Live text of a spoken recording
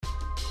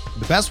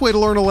The best way to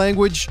learn a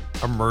language?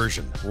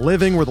 Immersion.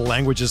 Living where the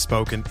language is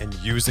spoken and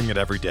using it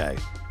every day.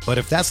 But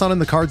if that's not in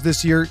the cards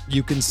this year,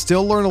 you can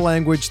still learn a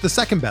language the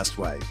second best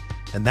way,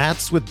 and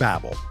that's with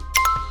Babbel.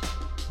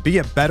 Be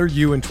a better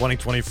you in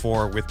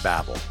 2024 with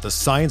Babbel, the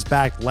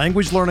science-backed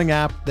language learning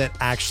app that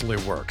actually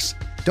works.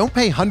 Don't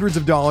pay hundreds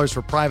of dollars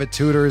for private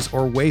tutors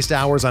or waste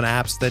hours on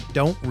apps that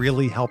don't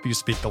really help you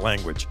speak the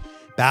language.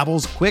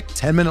 Babbel's quick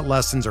 10-minute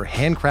lessons are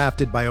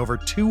handcrafted by over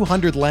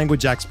 200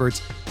 language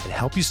experts and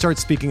help you start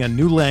speaking a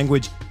new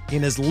language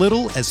in as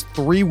little as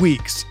 3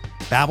 weeks.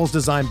 Babbel's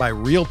designed by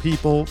real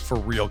people for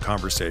real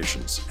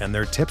conversations, and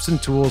their tips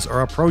and tools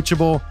are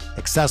approachable,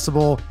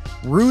 accessible,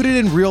 rooted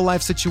in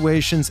real-life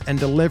situations, and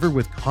delivered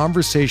with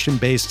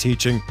conversation-based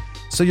teaching,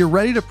 so you're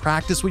ready to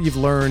practice what you've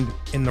learned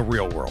in the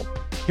real world.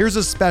 Here's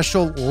a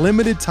special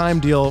limited-time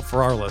deal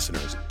for our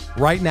listeners.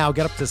 Right now,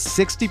 get up to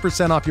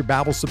 60% off your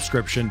Babbel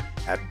subscription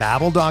at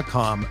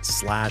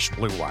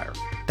babbel.com/BlueWire.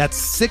 That's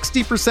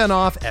 60%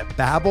 off at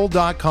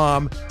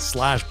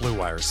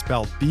babbel.com/BlueWire,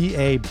 spelled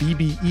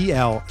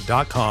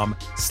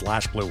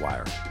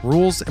BABBEL.com/BlueWire.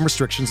 Rules and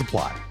restrictions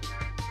apply.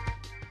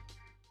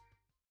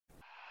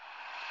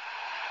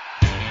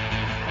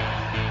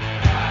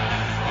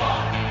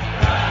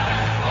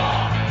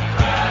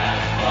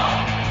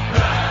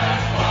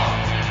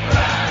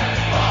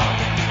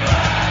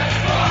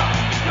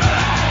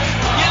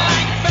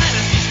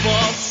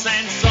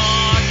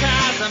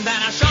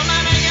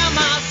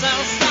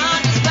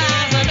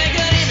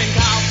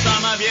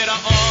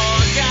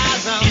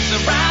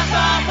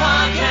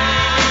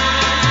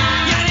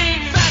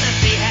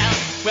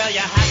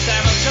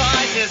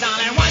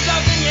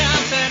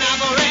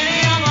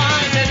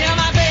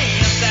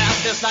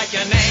 Like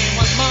your name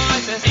was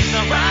Moises. It's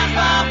a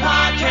Rasball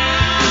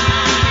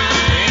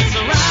Podcast. It's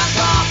a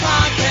Rasball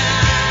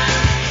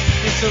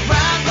Podcast. It's a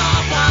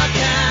Rasball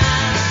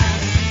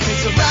Podcast.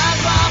 It's a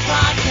Rasball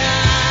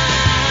Podcast.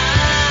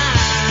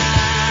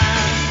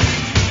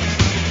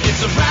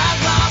 It's a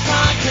Rasball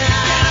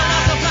Podcast. Get a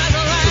Rasball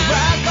Podcast. It's a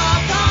Rasball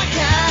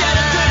Podcast. Get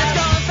it good, it's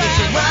going fast. It's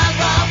a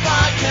Rasball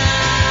Podcast.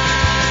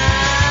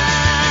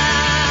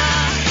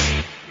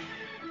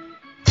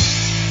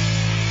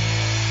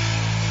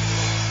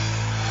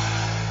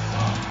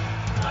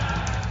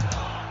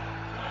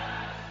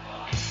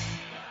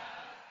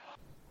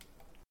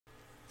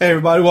 Hey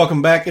everybody,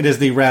 welcome back. It is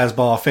the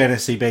Rasball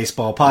Fantasy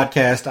Baseball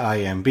Podcast. I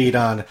am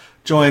Beaton,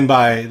 joined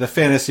by the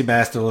Fantasy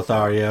Master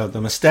Lothario,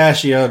 the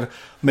mustachioed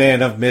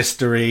man of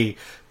mystery,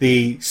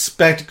 the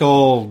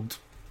spectacled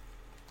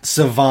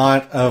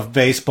savant of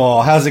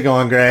baseball. How's it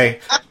going, Gray?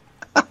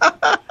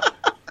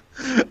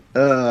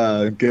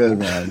 Good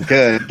man,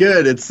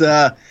 good. It's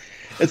a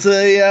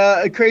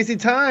crazy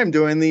time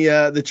during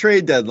the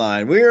trade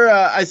deadline.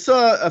 I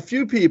saw a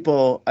few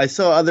people. I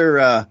saw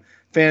other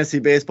fantasy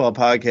baseball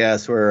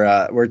podcasts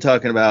where we're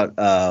talking about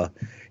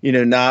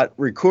not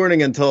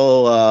recording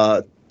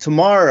until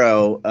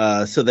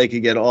tomorrow so they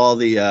could get all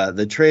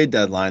the trade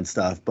deadline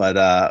stuff,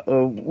 but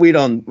we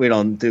don't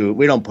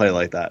play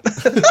like that.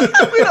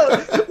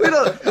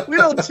 we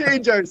don't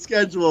change our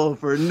schedule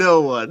for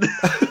no one.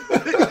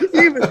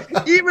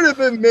 even if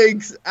it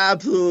makes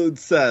absolute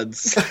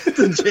sense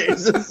to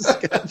change the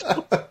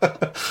schedule.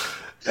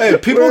 Hey,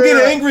 people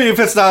get angry if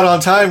it's not on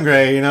time,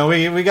 Gray. You know,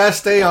 we gotta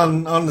stay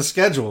on the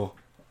schedule.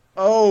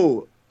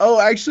 Oh,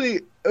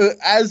 actually,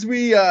 as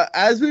we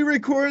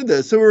record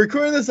this, so we're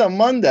recording this on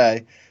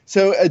Monday.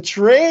 So a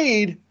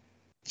trade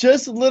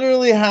just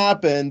literally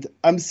happened.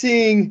 I'm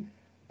seeing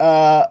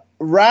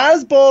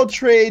Rasball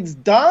trades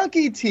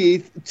Donkey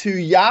Teeth to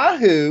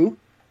Yahoo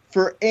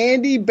for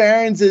Andy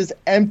Behrens'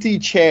 empty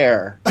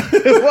chair.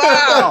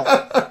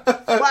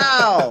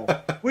 Wow.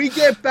 We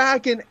get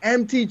back an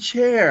empty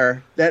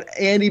chair that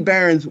Andy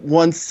Behrens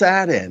once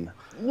sat in.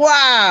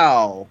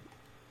 Wow.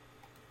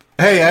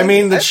 Hey, I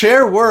mean, the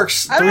chair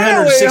works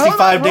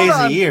 365 days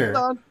a year.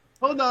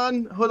 Hold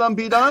on,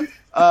 Beaton.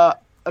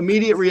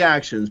 Immediate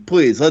reactions,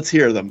 please. Let's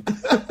hear them.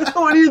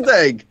 What do you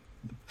think?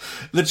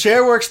 The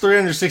chair works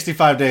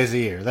 365 days a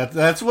year.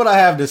 That's what I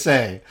have to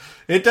say.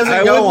 It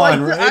doesn't go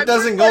on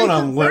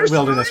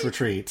wilderness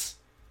retreats.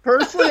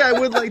 Personally, I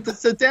would like to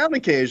sit down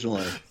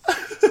occasionally.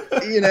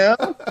 You know,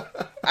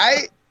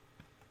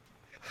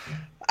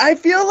 I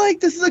feel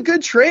like this is a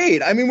good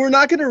trade. I mean, we're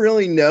not going to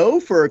really know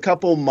for a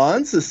couple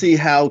months to see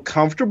how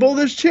comfortable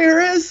this chair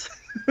is.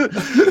 but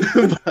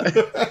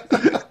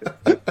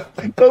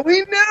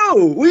we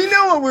know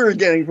what we were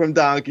getting from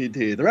Donkey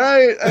Teeth,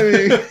 right? I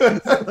mean,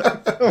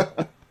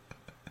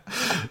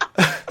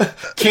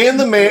 can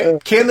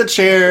the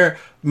chair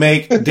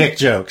make dick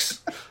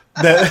jokes?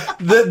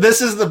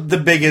 This is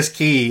the biggest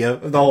key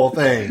of the whole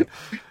thing.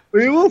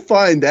 We will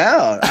find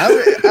out.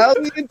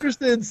 I'll be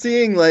interested in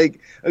seeing,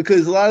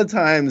 because a lot of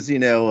times,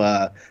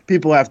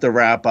 people have to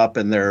wrap up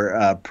in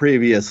their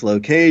previous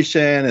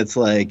location. It's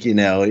like, you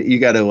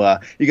got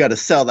to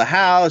sell the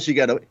house. You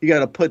got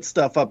to put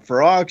stuff up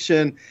for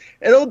auction.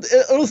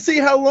 It'll see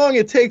how long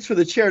it takes for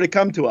the chair to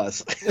come to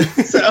us.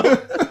 So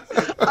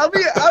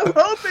I'm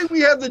hoping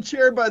we have the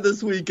chair by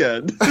this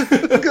weekend.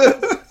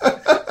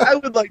 I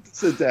would like to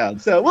sit down.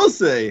 So we'll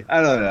see.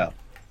 I don't know.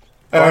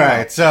 All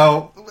right.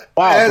 So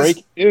wow,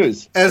 breaking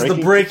news. As the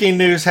breaking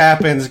news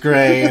happens,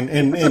 Gray,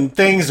 and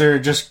things are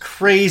just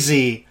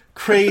crazy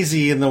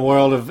in the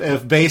world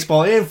of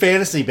baseball and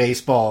fantasy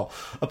baseball,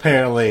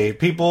 apparently.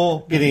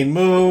 People getting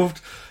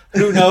moved.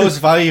 Who knows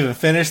if I even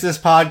finish this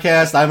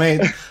podcast?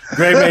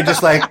 Gray may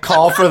just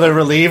call for the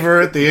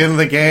reliever at the end of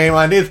the game.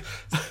 I need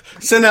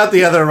send out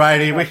the other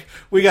righty.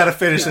 We got to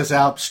finish this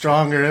out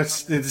stronger.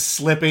 It's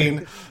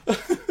slipping.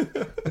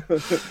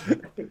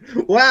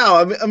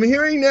 Wow, I'm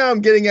hearing now. I'm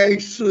getting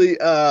actually.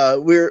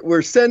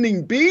 We're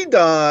sending B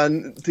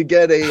Don to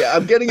get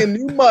I'm getting a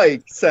new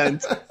mic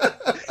sent,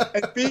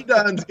 and B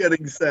Don's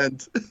getting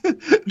sent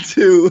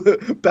to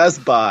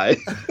Best Buy.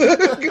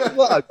 Good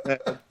luck, man.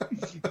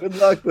 Good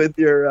luck with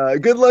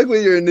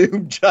your new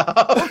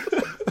job.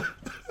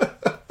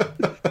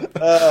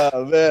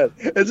 Oh man,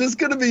 it's just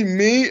gonna be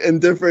me and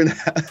different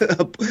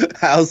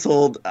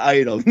household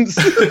items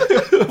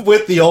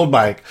with the old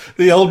mic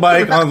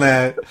on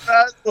that.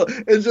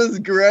 It's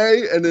just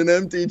Gray and an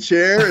empty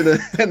chair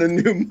and a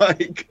new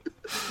mic.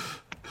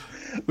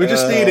 We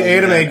just need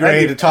Anime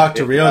Gray to talk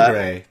to real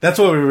Gray. That's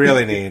what we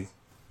really need.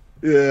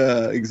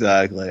 Yeah,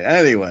 exactly.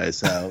 Anyway,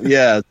 so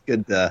yeah,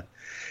 it's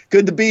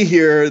good to be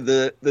here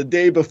the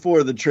day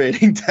before the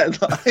trading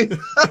deadline.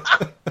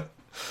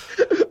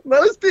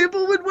 Most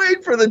people would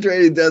wait for the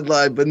trading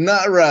deadline, but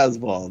not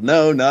Razzball.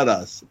 No, not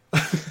us.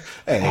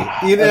 Hey,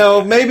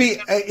 maybe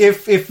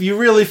if you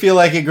really feel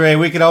like it, Gray,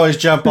 we could always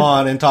jump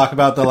on and talk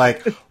about the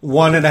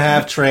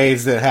 1.5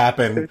 trades that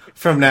happen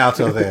from now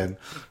till then.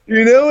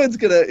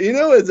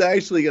 What's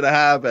actually gonna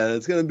happen?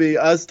 It's gonna be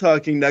us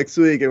talking next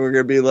week, and we're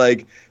gonna be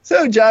like,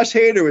 so Josh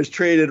Hader was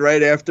traded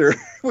right after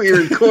we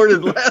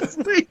recorded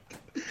last week.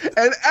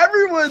 And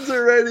everyone's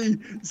already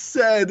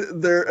said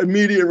their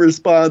immediate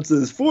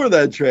responses for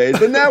that trade,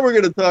 but now we're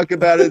going to talk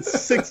about it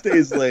 6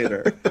 days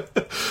later.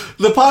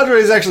 The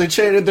Padres actually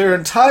traded their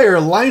entire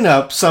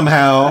lineup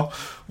somehow,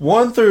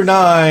 1 through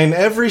 9,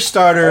 every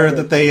starter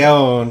that they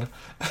owned.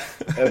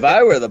 If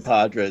I were the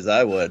Padres,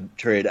 I would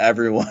trade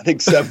everyone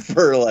except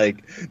for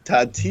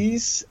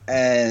Tatis,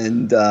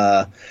 and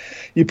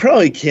you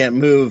probably can't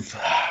move.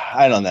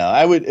 I don't know.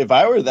 I would, if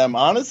I were them,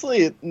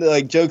 honestly,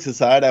 jokes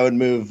aside, I would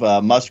move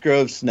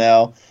Musgrove,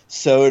 Snell,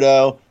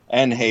 Soto,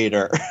 and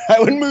Hader. I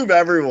would move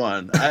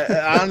everyone.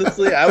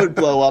 Honestly, I would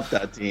blow up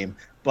that team.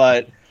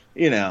 But,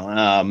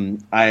 I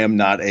am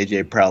not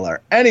AJ Preller.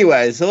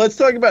 Anyway, so let's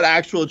talk about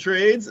actual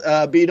trades.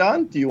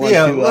 B-Don, do you want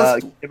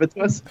to give it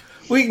to us?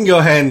 We can go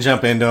ahead and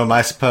jump into them,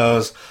 I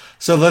suppose.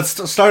 So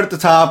let's start at the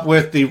top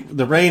with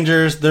the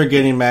Rangers. They're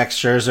getting Max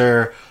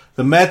Scherzer.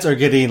 The Mets are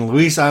getting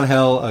Luis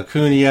Angel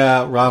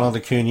Acuna, Ronald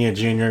Acuna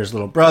Jr.'s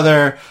little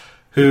brother,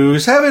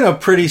 who's having a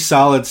pretty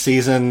solid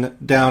season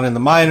down in the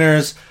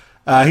minors.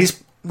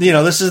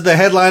 This is the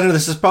headliner.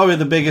 This is probably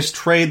the biggest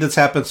trade that's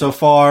happened so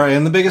far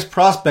and the biggest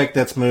prospect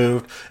that's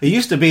moved. It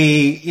used to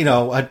be,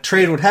 a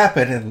trade would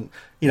happen and,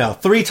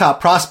 3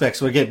 top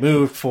prospects would get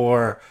moved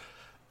for,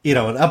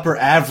 an upper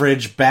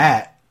average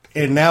bat.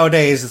 And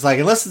nowadays it's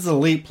unless it's an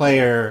elite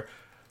player,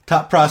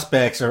 top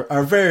prospects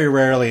are very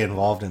rarely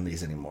involved in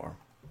these anymore.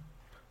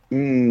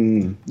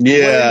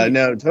 Yeah,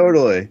 no,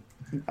 totally.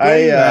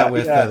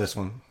 This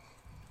one.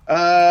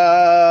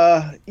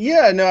 I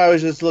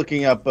was just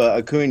looking up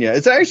Acuna.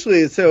 It's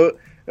actually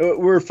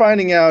we're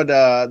finding out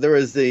there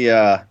was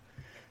the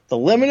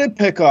limited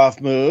pickoff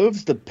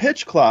moves, the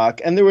pitch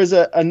clock, and there was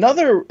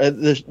another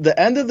the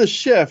end of the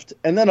shift,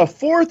 and then a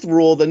fourth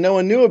rule that no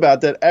one knew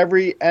about that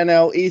every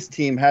NL East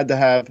team had to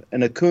have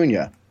an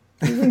Acuna.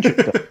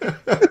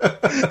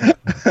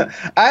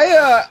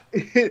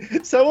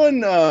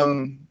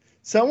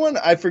 Someone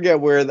I forget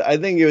where I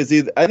think it was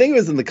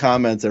in the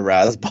comments at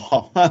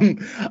Razzball.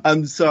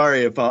 I'm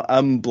sorry if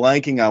I'm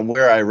blanking on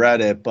where I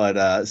read it,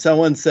 but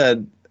someone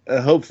said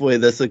hopefully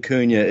this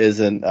Acuna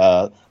isn't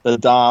the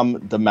Dom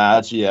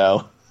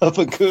DiMaggio of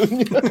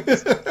Acuna.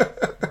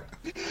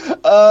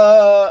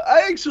 I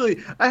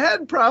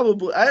had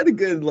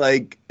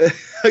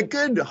a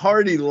good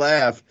hearty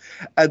laugh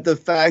at the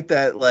fact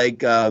that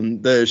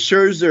the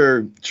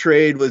Scherzer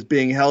trade was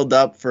being held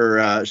up for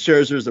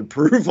Scherzer's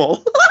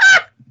approval.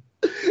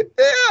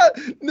 Yeah,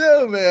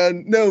 no,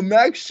 man. No,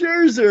 Max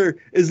Scherzer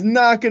is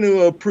not going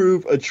to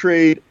approve a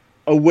trade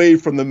away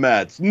from the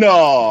Mets.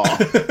 No.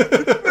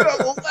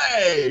 No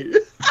way.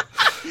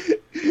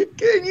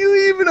 Can you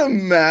even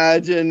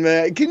imagine,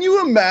 man? Can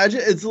you imagine?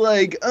 It's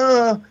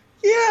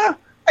yeah,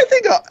 I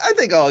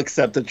think I'll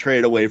accept a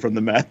trade away from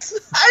the Mets.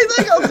 I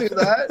think I'll do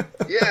that.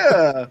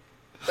 Yeah.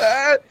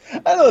 I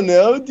don't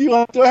know. Do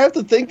I have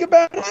to think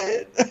about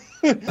it?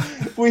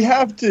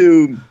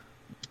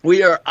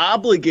 We are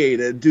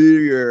obligated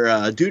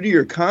due to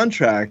your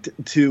contract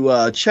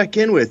to check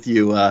in with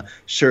you,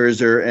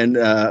 Scherzer,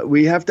 and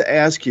we have to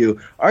ask you: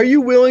 are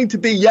you willing to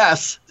be?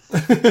 Yes,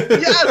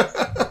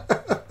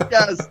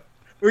 yes.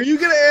 Were you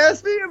going to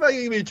ask me if I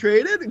can be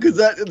traded? Because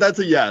that's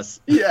a yes.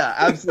 Yeah,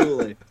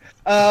 absolutely.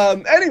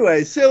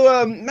 Anyway,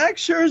 so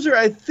Max Scherzer,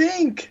 I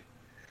think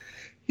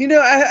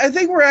I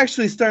think we're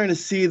actually starting to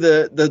see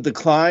the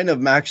decline of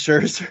Max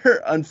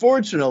Scherzer.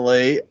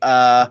 Unfortunately,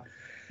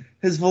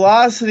 his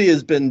velocity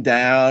has been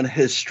down.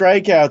 His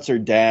strikeouts are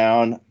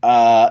down,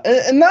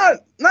 and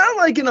not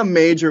like in a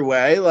major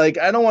way. Like,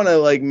 I don't want to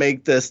like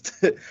make this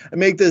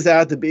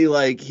out to be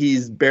like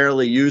he's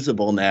barely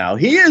usable now.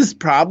 He is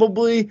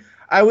probably,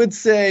 I would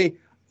say,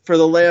 for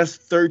the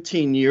last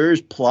 13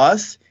 years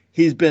plus,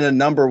 he's been a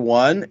number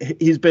one.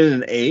 He's been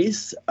an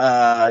ace.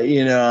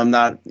 I'm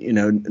not,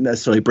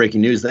 necessarily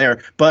breaking news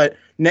there, but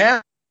now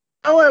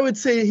I would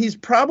say he's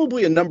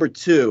probably a number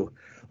two.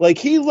 Like,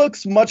 he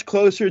looks much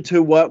closer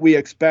to what we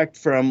expect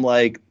from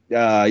like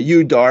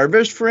Yu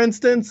Darvish, for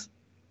instance,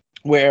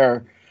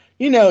 where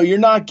you're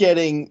not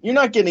getting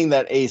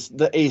the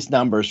ace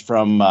numbers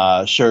from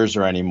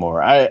Scherzer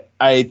anymore.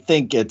 I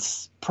think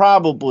it's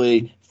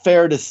probably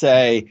fair to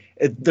say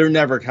they're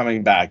never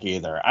coming back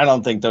either. I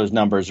don't think those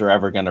numbers are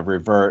ever going to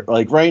revert.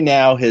 Like, right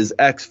now, his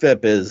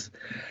xFIP is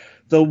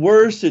the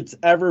worst it's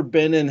ever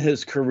been in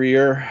his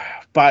career,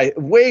 by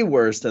way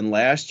worse than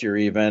last year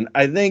even.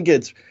 I think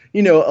it's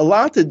a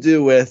lot to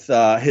do with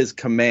his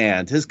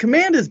command. His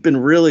command has been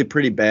really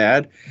pretty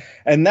bad,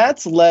 and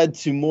that's led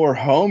to more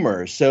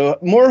homers. So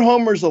more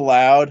homers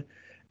allowed,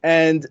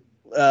 and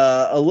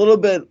a little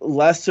bit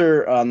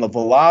lesser on the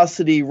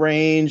velocity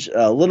range,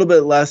 a little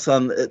bit less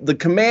on the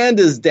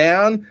command is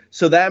down.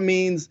 So that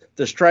means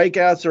the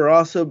strikeouts are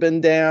also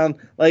been down.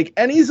 Like,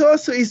 and he's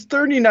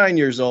 39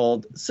 years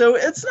old. So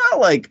it's not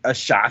like a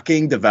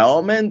shocking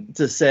development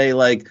to say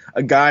like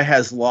a guy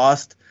has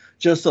lost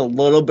just a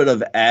little bit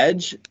of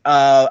edge.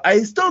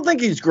 I still think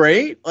he's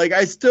great. Like,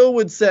 I still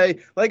would say,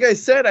 like I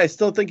said, I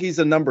still think he's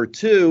a number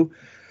two.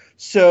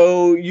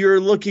 So you're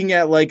looking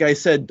at, like I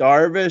said,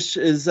 Darvish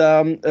is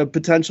a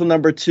potential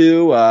number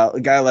two, a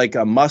guy like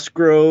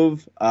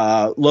Musgrove,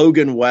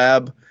 Logan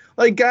Webb,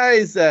 like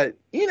guys that,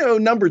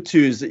 number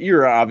twos, should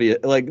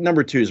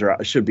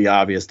be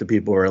obvious to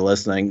people who are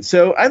listening.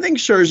 So I think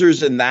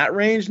Scherzer's in that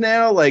range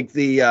now, like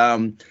the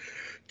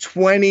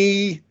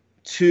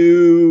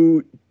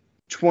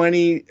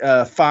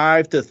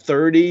 25 to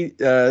 30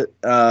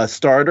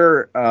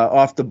 starter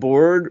off the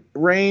board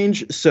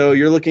range. So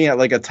you're looking at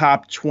like a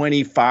top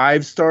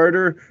 25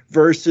 starter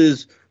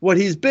versus what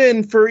he's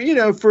been for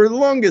the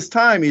longest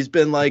time. He's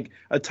been like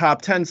a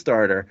top 10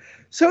 starter.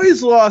 So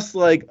he's lost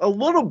like a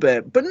little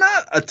bit, but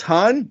not a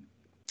ton.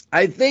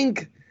 I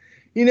think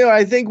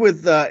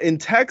with in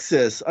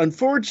Texas,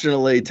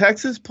 unfortunately,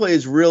 Texas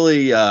plays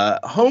really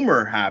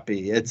homer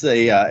happy. It's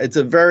a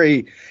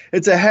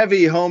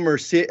heavy homer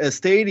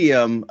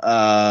stadium.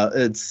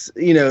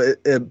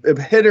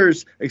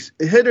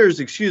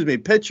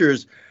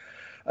 Pitchers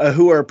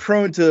who are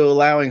prone to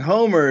allowing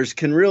homers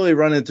can really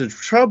run into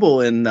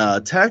trouble in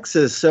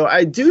Texas. So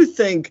I do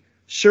think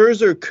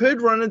Scherzer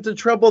could run into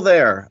trouble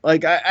there.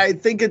 Like, I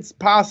think it's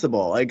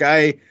possible. Like,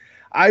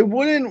 I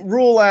wouldn't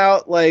rule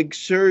out like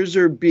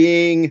Scherzer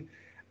being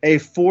a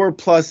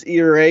 4+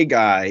 ERA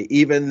guy,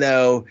 even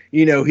though,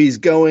 he's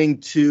going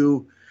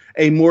to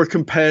a more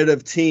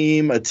competitive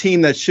team, a team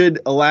that should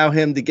allow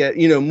him to get,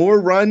 more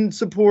run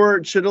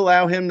support, should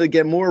allow him to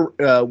get more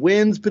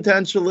wins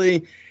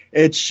potentially.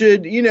 It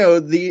should,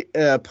 the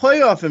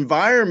playoff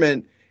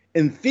environment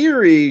in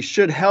theory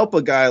should help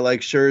a guy like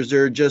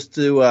Scherzer just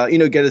to,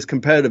 get his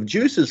competitive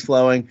juices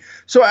flowing.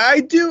 So I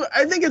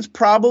think it's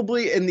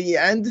probably in the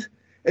end,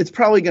 it's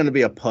probably going to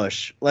be a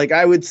push. Like,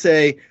 I would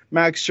say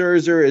Max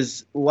Scherzer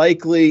is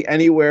likely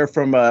anywhere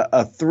from a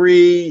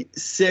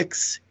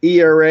 3.6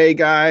 ERA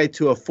guy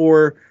to a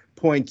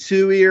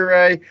 4.2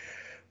 ERA,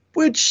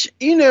 which,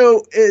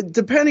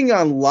 depending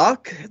on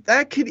luck,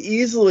 that could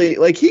easily,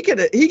 like, he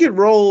could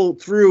roll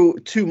through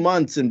 2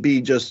 months and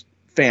be just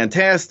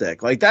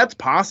fantastic. Like, that's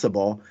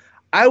possible.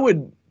 I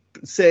would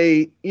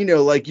say,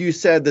 like you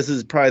said, this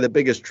is probably the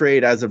biggest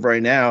trade as of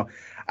right now.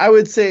 I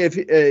would say if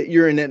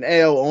you're in an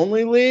AL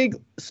only league,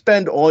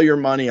 spend all your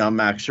money on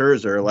Max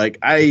Scherzer. Like,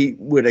 I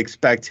would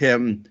expect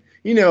him,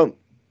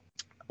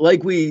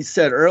 like we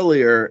said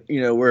earlier,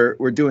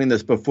 we're doing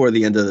this before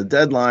the end of the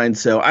deadline,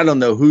 so I don't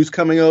know who's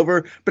coming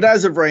over. But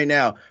as of right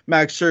now,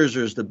 Max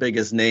Scherzer is the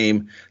biggest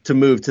name to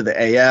move to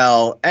the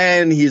AL,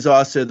 and he's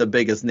also the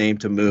biggest name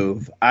to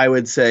move. I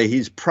would say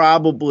he's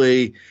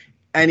probably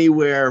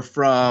anywhere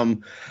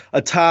from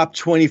a top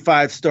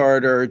 25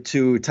 starter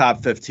to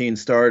top 15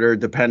 starter,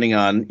 depending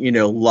on,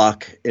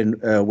 luck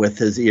with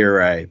his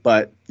ERA.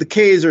 But the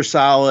Ks are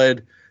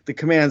solid. The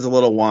command's a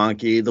little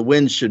wonky. The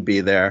wins should be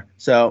there.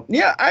 So,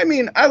 yeah, I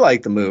mean, I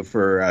like the move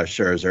for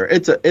Scherzer.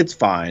 It's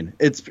fine.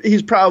 It's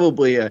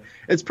probably a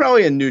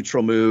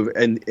neutral move.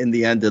 And in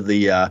the end of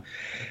the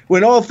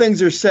when all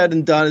things are said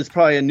and done, it's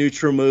probably a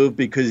neutral move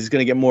because he's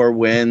going to get more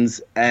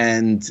wins.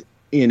 And,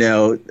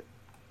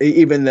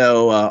 even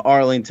though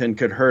Arlington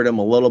could hurt him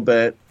a little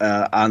bit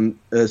on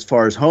as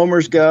far as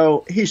homers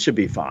go, he should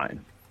be fine.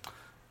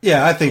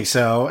 Yeah, I think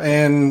so.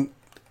 And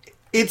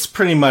it's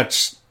pretty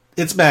much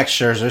it's Max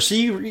Scherzer, so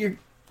you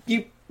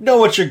know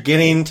what you're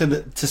getting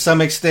to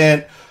some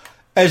extent.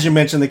 As you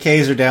mentioned, the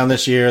Ks are down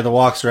this year, the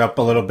walks are up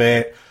a little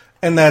bit,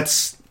 and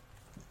that's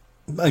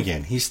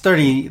again, he's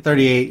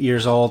 38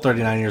 years old,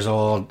 39 years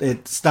old.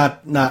 It's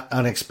not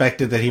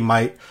unexpected that he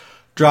might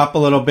drop a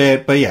little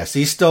bit, but yes,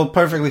 he's still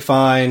perfectly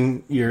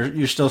fine.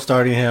 You're still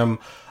starting him.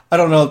 I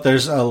don't know if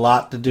there's a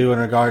lot to do in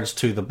regards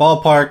to the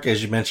ballpark.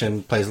 As you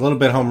mentioned, plays a little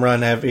bit home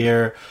run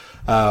heavier,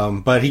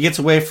 but he gets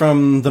away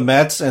from the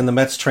Mets and the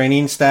Mets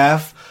training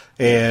staff,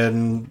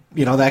 and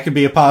that could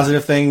be a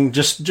positive thing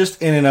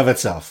just in and of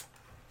itself.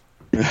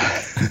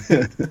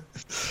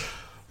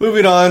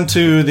 Moving on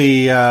to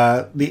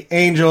the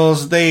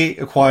Angels, they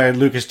acquired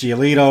Lucas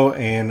Giolito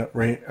and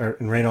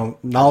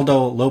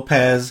Reynaldo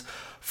Lopez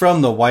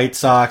from the White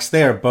Sox.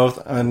 They are both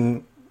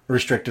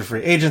unrestricted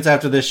free agents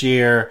after this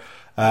year.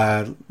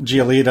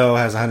 Giolito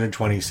has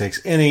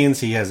 126 innings.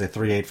 He has a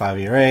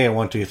 3.85 ERA, a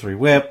 1.23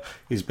 WHIP.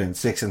 He's been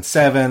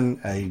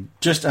 6-7, a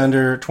just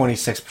under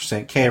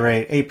 26% K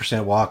rate,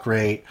 8% walk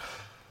rate.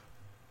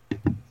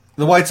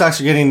 The White Sox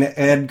are getting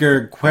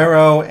Edgar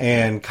Quero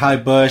and Kai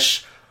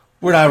Bush.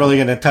 We're not really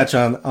going to touch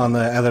on the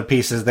other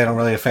pieces. They don't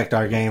really affect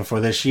our game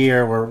for this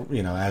year. We're,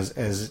 as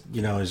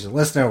a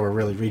listener, we're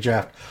really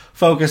redraft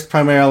focused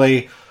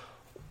primarily.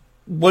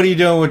 What are you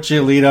doing with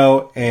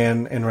Giolito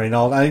and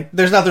Reynaldo?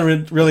 There's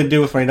nothing really to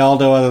do with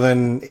Reynaldo other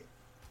than,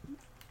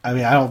 I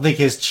don't think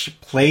his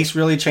place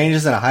really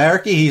changes in a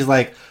hierarchy. He's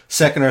like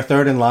second or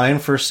third in line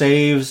for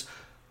saves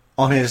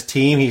on his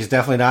team. He's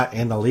definitely not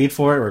in the lead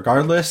for it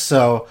regardless.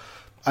 So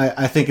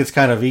I think it's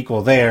kind of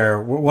equal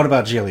there. What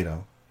about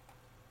Giolito?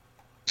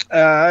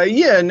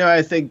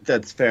 I think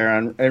that's fair.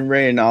 And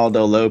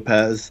Reynaldo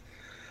Lopez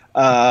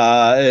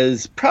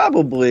is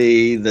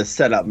probably the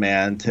setup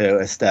man to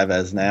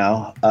Estevez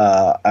now,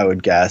 I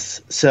would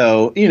guess.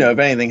 So, if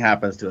anything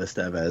happens to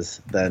Estevez,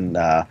 then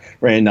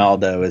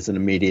Reynaldo is an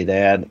immediate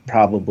add,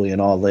 probably in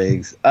all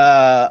leagues.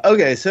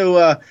 Okay,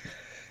 so,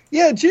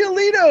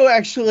 Giolito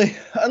actually,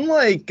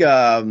 unlike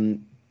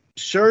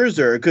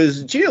Scherzer,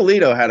 because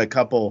Giolito had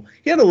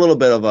a little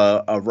bit of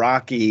a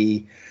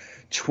rocky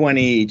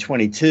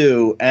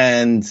 2022,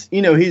 and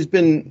he's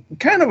been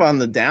kind of on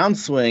the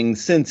downswing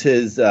since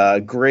his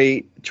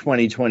great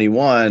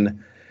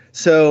 2021.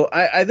 So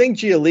I think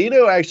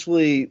Giolito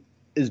actually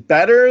is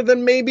better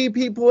than maybe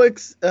people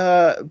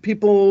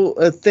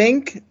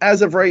think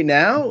as of right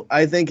now.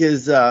 I think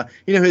his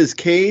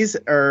Ks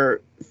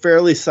are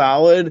fairly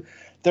solid.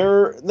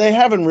 They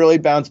haven't really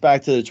bounced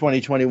back to the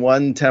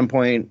 2021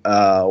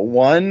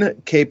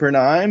 10.1 K per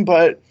nine,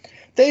 but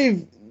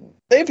they've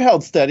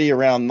held steady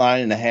around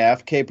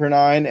 9.5 K per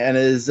nine, and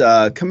his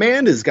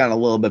command has gotten a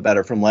little bit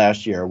better from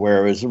last year,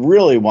 where it was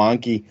really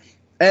wonky.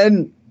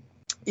 And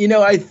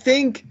I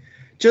think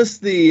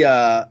just the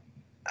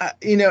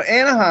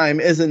Anaheim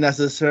isn't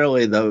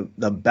necessarily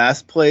the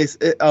best place.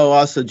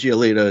 Also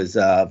Giolito's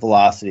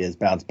velocity has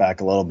bounced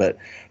back a little bit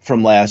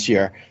from last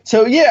year.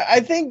 So I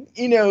think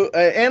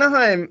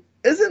Anaheim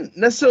isn't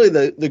necessarily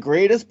the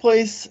greatest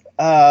place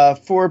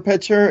for a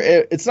pitcher.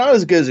 It's not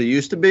as good as it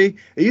used to be.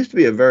 It used to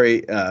be a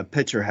very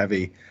pitcher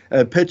heavy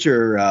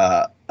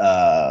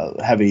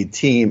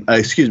team.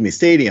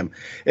 Stadium.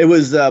 It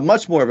was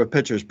much more of a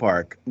pitcher's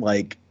park.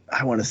 Like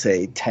I want to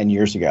say 10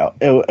 years ago.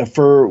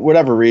 For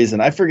whatever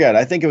reason, I forget.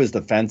 I think it was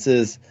the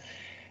fences,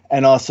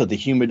 and also the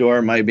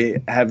humidor might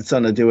have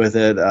something to do with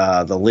it.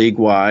 The league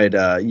wide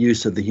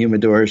use of the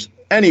humidors.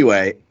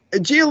 Anyway,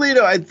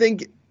 Giolito, I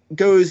think,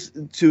 goes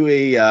to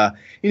a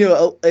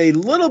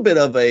little bit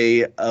of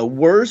a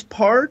worse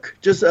park,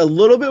 just a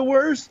little bit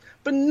worse,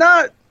 but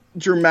not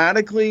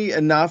dramatically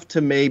enough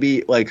to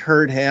maybe like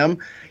hurt him.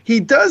 He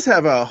does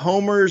have a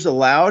homers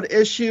allowed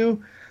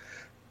issue,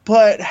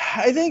 but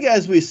I think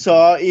as we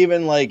saw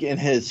even like in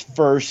his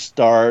first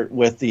start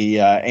with the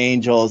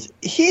Angels,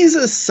 he's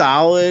a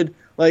solid,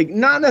 like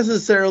not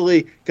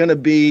necessarily going to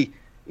be,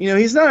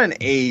 he's not an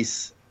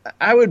ace.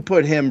 I would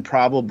put him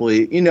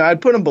probably, I'd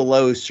put him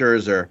below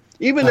Scherzer.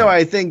 Even though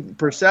I think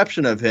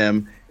perception of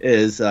him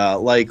is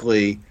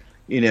likely,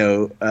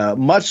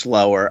 much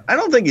lower. I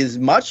don't think he's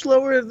much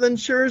lower than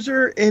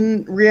Scherzer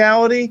in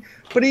reality,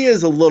 but he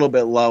is a little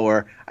bit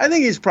lower. I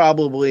think he's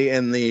probably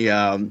in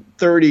the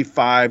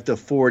 35 to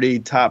 40,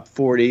 top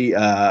 40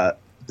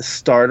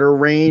 starter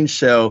range.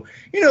 So,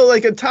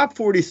 like a top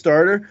 40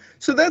 starter.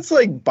 So that's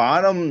like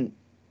bottom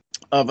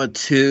of a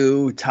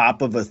 2,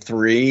 top of a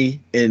 3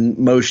 in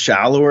most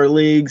shallower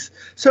leagues.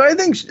 So I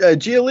think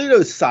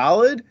Giolito's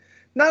solid.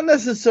 Not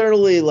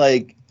necessarily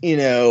like,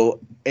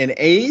 an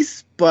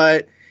ace,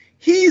 but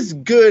he's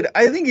good.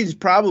 I think he's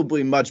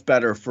probably much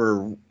better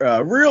for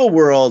real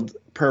world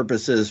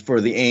purposes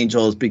for the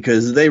Angels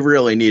because they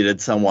really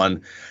needed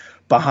someone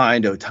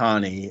behind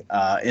Ohtani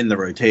in the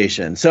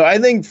rotation. So I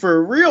think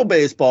for real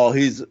baseball,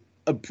 he's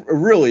a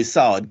really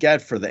solid get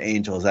for the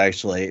Angels,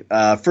 actually.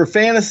 For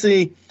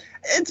fantasy,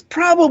 it's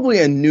probably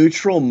a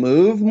neutral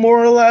move,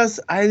 more or less.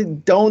 I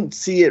don't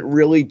see it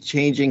really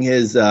changing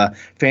his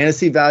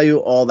fantasy value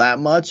all that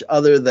much,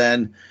 other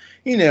than,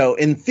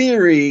 in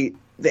theory,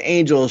 the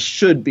Angels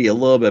should be a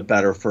little bit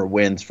better for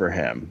wins for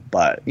him.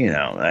 But,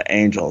 the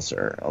Angels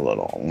are a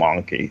little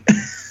wonky.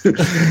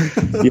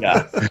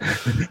 Yeah.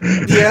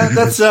 Yeah,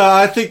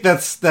 I think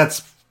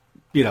that's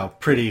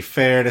pretty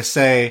fair to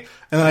say.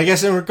 And then I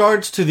guess in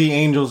regards to the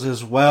Angels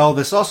as well,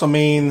 this also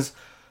means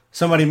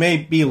somebody may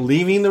be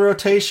leaving the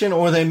rotation,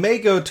 or they may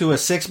go to a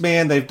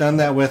 6-man. They've done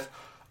that with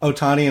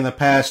Ohtani in the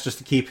past just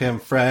to keep him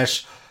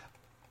fresh.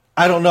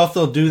 I don't know if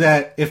they'll do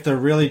that if they're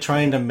really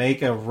trying to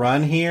make a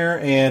run here,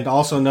 and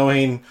also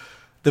knowing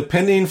the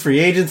pending free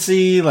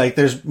agency, like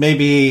there's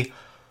maybe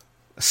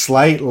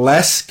slight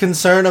less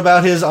concern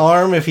about his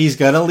arm if he's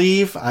going to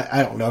leave.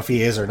 I don't know if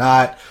he is or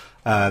not.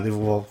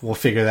 We'll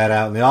figure that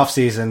out in the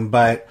offseason.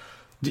 But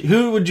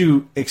who would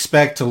you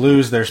expect to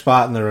lose their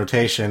spot in the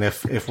rotation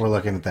if we're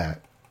looking at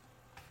that?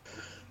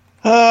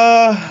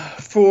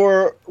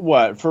 For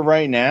what? For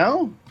right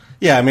now?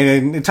 Yeah, I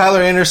mean,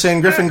 Tyler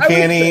Anderson, Griffin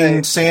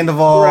Canning,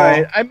 Sandoval.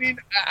 Right. I mean,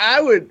 I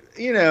would,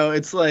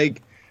 it's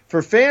like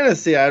for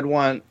fantasy, I'd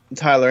want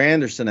Tyler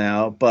Anderson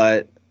out.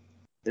 But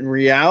in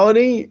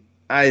reality,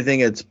 I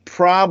think it's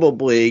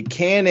probably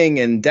Canning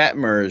and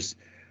Detmers.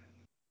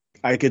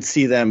 I could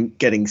see them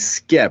getting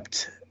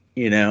skipped,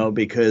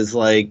 because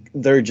like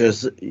they're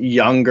just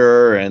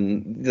younger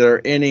and their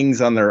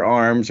innings on their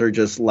arms are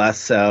just less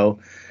so.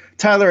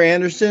 Tyler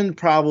Anderson,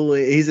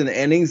 probably he's an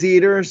innings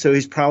eater, so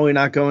he's probably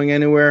not going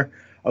anywhere.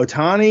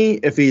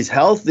 Ohtani, if he's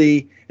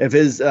healthy, if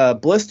his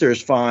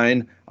blister's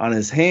fine on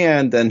his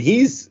hand, then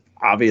he's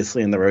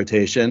obviously in the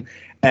rotation.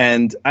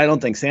 And I don't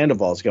think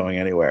Sandoval's going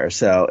anywhere.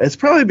 So it's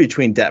probably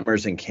between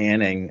Detmers and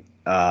Canning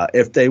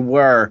if they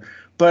were.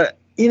 But,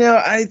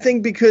 I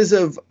think because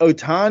of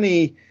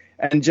Ohtani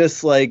and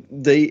just like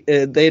they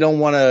don't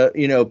want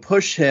to,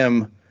 push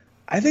him,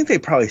 I think they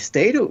probably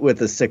stayed with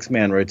the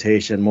 6-man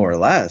rotation more or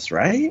less,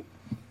 right?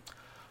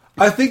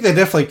 I think they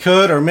definitely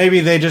could, or maybe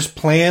they just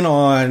plan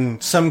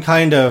on some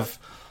kind of,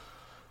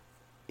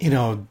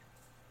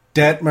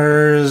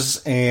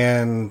 Detmers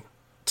and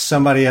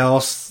somebody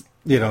else,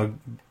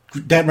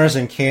 Detmers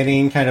and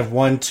Canning kind of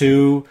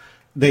 1-2.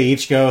 They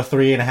each go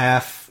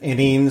 3.5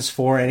 innings,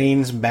 4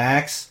 innings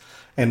max,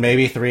 and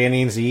maybe 3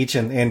 innings each,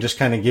 and just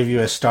kind of give you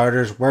a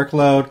starter's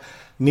workload.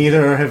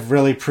 Neither have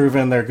really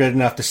proven they're good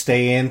enough to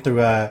stay in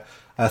through a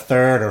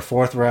third or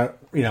fourth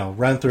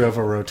run through of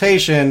a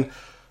rotation.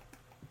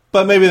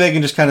 But maybe they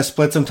can just kind of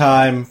split some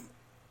time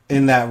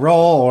in that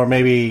role, or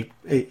maybe,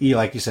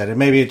 like you said,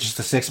 maybe it's just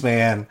a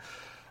 6-man.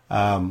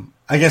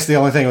 I guess the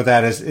only thing with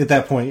that is, at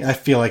that point, I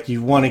feel like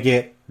you want to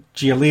get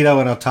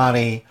Giolito and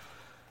Ohtani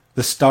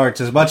the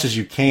starts as much as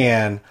you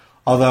can.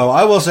 Although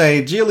I will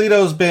say,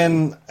 Giolito's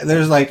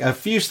there's like a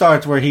few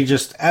starts where he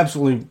just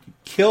absolutely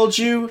killed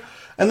you.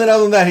 And then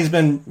other than that, he's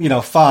been,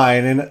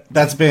 fine. And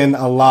that's been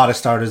a lot of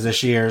starters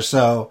this year.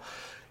 So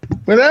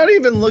without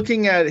even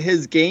looking at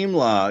his game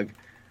log,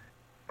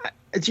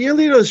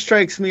 Giolito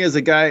strikes me as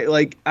a guy,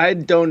 like, I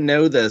don't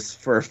know this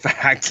for a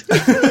fact.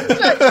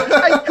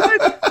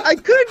 I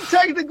could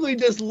technically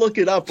just look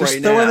it up just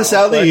right now. Just throwing this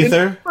out in the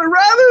ether. But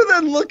rather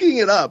than looking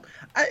it up,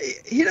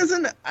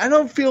 I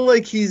don't feel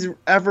like he's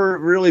ever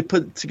really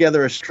put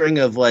together a string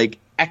of, like,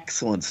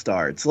 excellent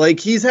starts.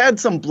 Like, he's had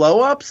some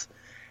blow-ups,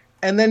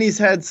 and then he's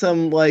had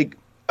some, like,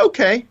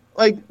 okay,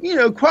 like,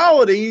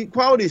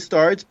 quality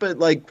starts, but,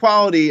 like,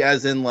 quality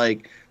as in,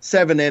 like,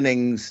 7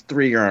 innings,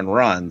 3 earned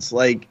runs.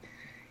 Like,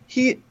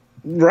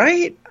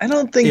 right? I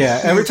don't think. Yeah,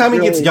 every time he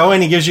gets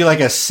going, he gives you like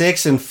a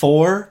 6 and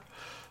 4,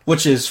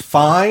 which is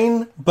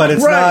fine, but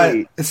it's not.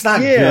 It's not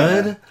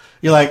good.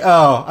 You're like,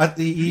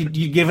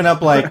 you giving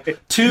up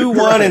like 2,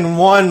 1, and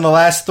 1 the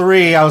last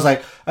 3. I was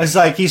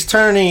like, he's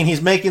turning,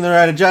 he's making the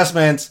right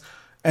adjustments,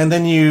 and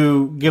then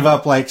you give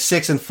up like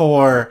 6 and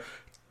 4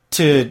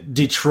 to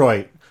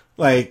Detroit.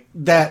 Like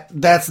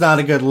that's not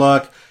a good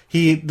look.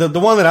 The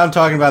one that I'm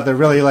talking about that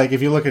really, like,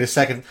 if you look at his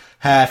second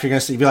half, you're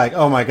going to be like,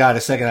 oh my God,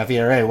 his second half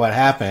ERA, what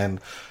happened?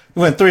 He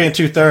went 3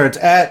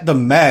 2/3 at the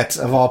Mets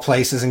of all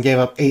places and gave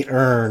up 8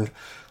 earned.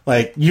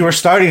 Like, you were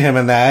starting him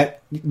in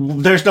that.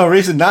 There's no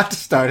reason not to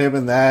start him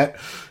in that.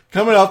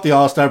 Coming off the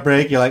All-Star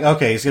break, you're like,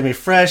 okay, he's going to be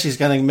fresh. He's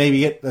going to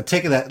maybe get a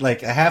tick of that,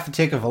 like a half a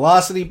tick of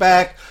velocity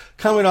back.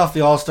 Coming off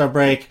the All-Star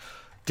break,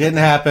 didn't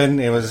happen.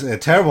 It was a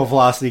terrible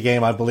velocity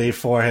game, I believe,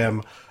 for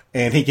him.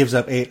 And he gives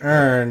up 8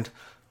 earned.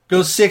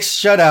 Goes 6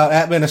 shutout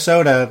at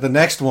Minnesota, the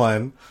next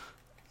one.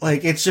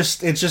 Like, it's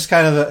just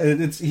kind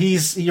of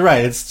you're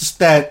right. It's just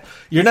that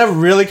you're never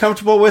really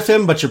comfortable with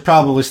him, but you're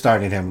probably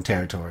starting him in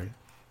territory.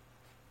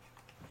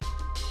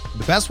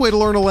 The best way to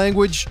learn a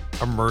language?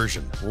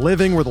 Immersion.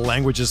 Living where the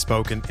language is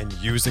spoken and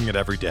using it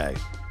every day.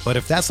 But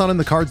if that's not in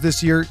the cards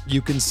this year,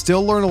 you can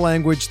still learn a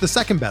language the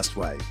second best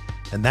way.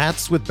 And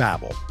that's with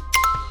Babbel.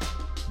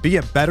 Be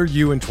a better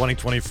you in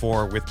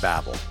 2024 with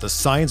Babbel, the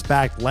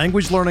science-backed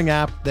language learning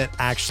app that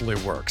actually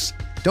works.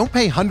 Don't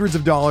pay hundreds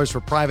of dollars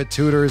for private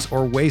tutors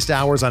or waste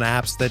hours on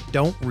apps that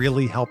don't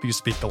really help you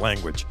speak the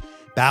language.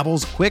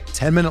 Babbel's quick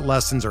 10-minute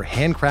lessons are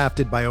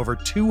handcrafted by over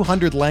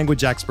 200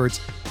 language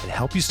experts and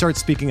help you start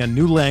speaking a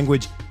new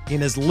language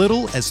in as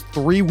little as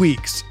 3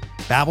 weeks.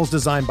 Babbel's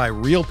designed by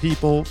real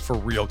people for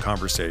real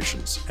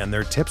conversations, and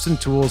their tips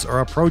and tools are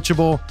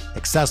approachable,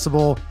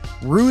 accessible,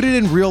 rooted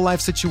in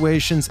real-life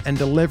situations, and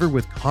delivered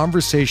with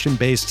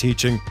conversation-based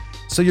teaching,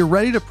 so you're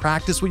ready to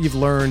practice what you've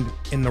learned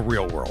in the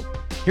real world.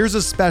 Here's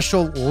a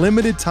special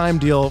limited time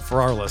deal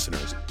for our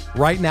listeners.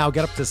 Right now,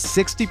 get up to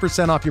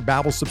 60% off your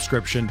Babbel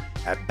subscription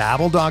at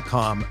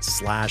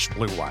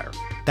babbel.com/BlueWire.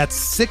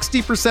 That's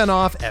 60%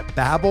 off at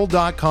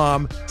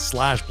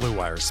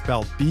babbel.com/BlueWire,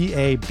 spelled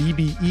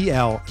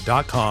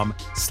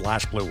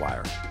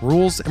BABBEL.com/BlueWire.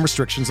 Rules and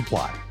restrictions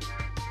apply.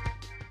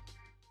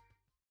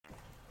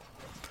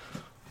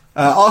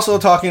 Also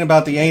talking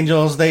about the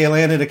Angels, they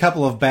landed a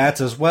couple of bats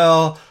as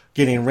well,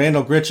 getting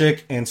Randall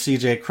Grichuk and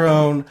C.J.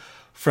 Cron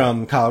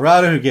from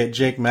Colorado, who get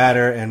Jake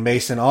Matter and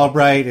Mason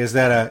Albright. Is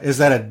that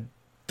a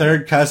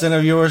third cousin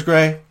of yours,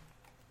 Gray?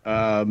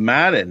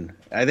 Madden.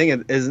 I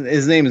think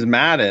his name is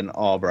Madden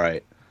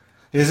Albright.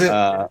 Is it?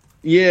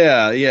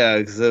 Yeah.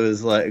 Because it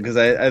was because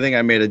I think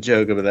I made a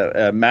joke about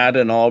that.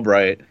 Madden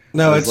Albright.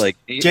 No, it's like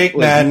Jake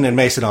Madden and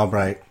Mason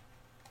Albright.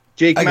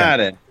 Jake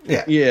Madden.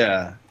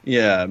 Yeah.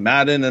 Yeah.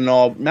 Madden and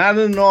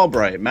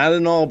Albright.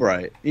 Madeline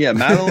Albright. Yeah,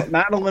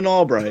 Madeline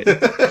Albright.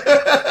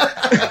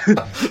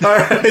 All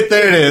right,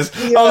 there it is.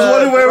 I was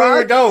wondering where we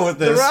were going with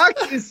this. The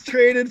Rockies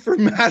traded for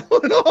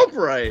Madeline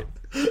Albright.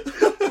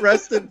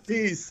 Rest in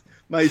peace,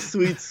 my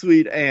sweet,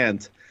 sweet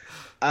aunt.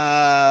 Go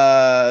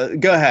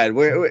ahead.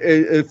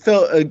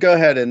 Phil, go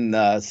ahead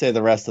and say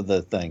the rest of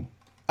the thing.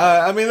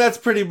 That's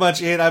pretty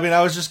much it.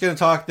 I was just going to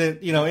talk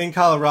that, in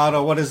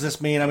Colorado, what does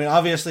this mean?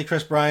 Obviously,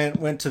 Chris Bryant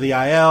went to the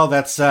IL.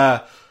 That's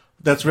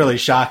really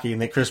shocking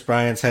that Chris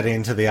Bryant's heading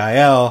into the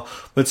IL.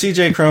 But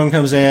C.J. Cron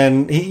comes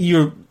in.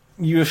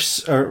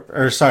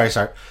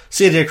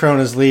 C.J. Cron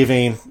is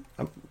leaving.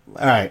 All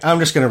right, I'm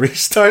just going to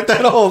restart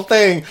that whole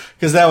thing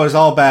because that was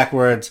all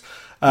backwards.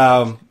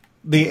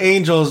 The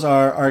Angels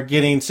are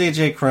getting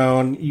C.J.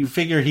 Cron. You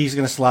figure he's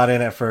going to slot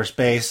in at first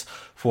base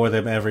for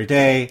them every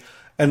day.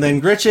 And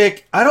then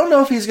Grichuk, I don't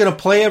know if he's going to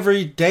play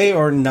every day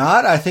or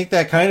not. I think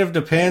that kind of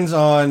depends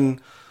on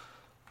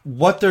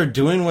what they're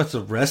doing with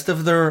the rest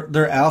of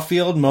their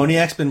outfield.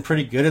 Moniak's been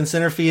pretty good in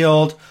center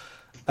field.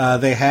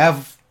 They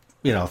have,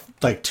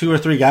 like 2 or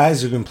 3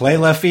 guys who can play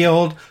left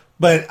field.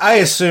 But I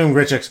assume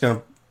Grichuk's going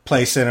to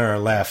play center or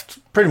left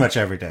pretty much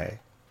every day.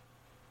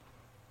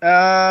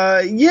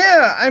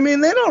 Yeah. They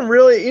don't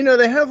really,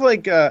 they have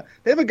they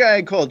have a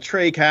guy called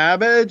Trey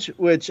Cabbage,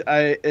 which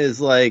is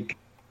like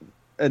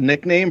a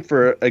nickname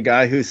for a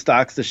guy who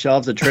stocks the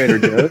shelves at Trader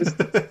Joe's.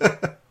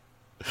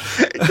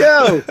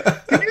 Yo,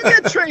 can you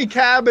get Trey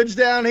Cabbage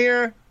down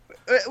here?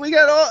 We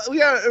got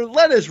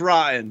lettuce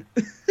rotting.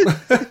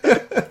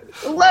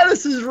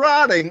 Lettuce is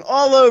rotting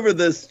all over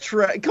this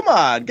tray. Come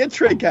on, get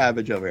Trey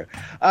Cabbage over here.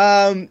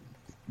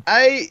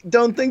 I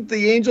don't think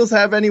the Angels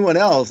have anyone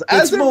else.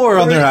 It's more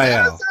on their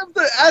IL.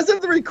 As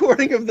of the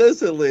recording of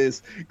this, at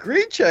least,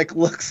 Grichuk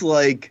looks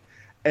like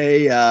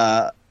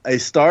a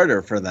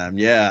starter for them.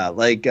 Yeah,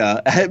 by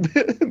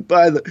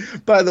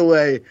the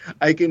way,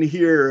 I can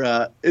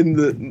hear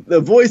in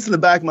the voice in the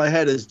back of my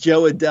head is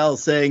Joe Adele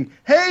saying,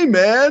 "Hey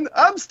man,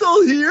 I'm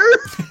still here.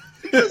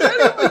 Does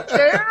anyone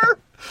care?"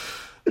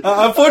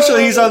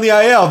 Unfortunately, he's on the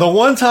IL. The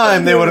one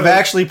time they would have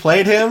actually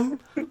played him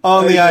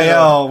on the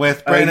IL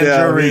with Brandon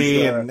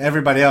Drury and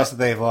everybody else that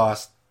they've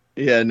lost.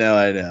 Yeah, no,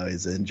 I know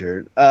he's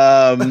injured.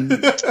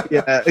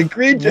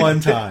 Grichuk, one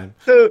time.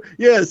 So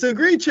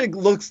Grichuk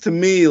looks to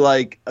me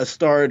like a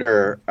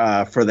starter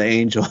for the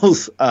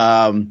Angels,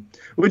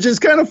 which is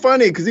kind of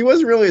funny because he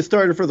wasn't really a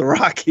starter for the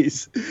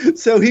Rockies.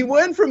 So he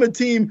went from a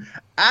team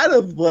out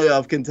of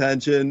playoff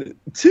contention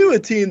to a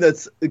team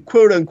that's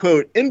quote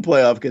unquote in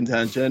playoff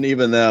contention,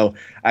 even though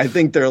I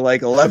think they're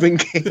like 11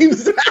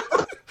 games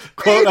out.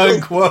 Quote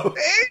unquote.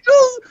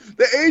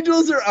 The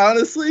Angels are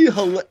honestly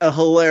a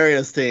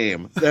hilarious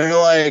team. They're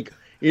like,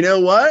 you know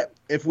what?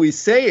 If we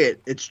say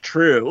it, it's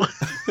true.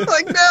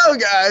 Like, no,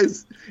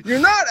 guys, you're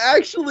not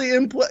actually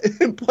in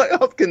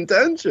playoff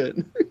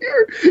contention.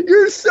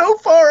 You're so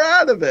far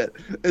out of it.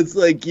 It's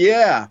like,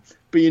 yeah,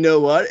 but you know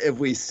what? If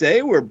we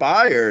say we're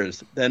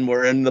buyers, then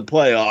we're in the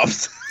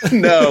playoffs.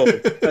 No,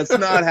 that's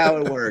not how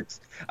it works.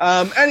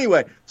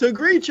 Anyway, so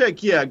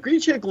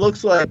Grichuk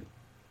looks like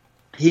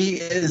he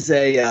is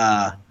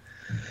a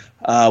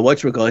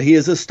he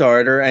is a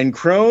starter, and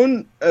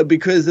Cron,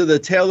 because of the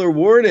Taylor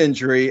Ward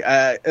injury,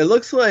 it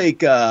looks like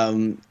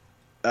Cron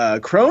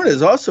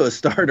is also a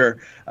starter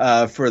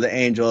for the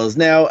Angels.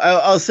 Now,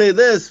 I'll say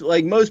this: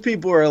 like most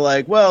people are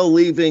like, well,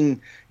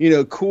 leaving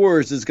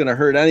Coors is going to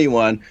hurt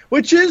anyone,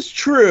 which is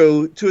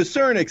true to a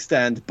certain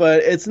extent,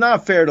 but it's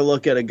not fair to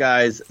look at a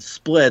guy's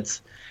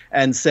splits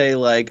and say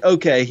like,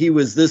 okay, he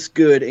was this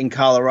good in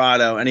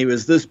Colorado and he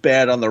was this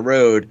bad on the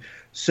road.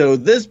 So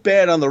this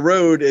bad on the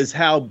road is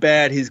how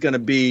bad he's going to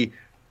be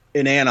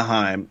in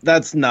Anaheim.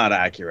 That's not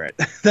accurate.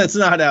 That's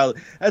not how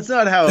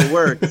it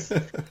works.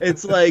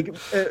 It's like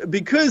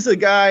because a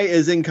guy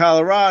is in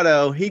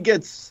Colorado, he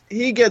gets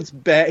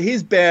bad.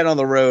 He's bad on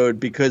the road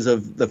because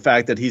of the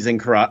fact that he's in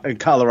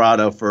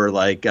Colorado for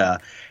like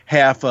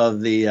half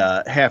of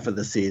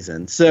the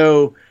season.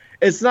 So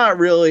it's not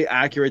really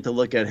accurate to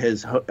look at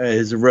his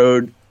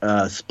road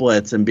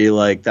splits and be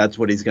like, that's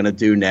what he's going to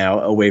do now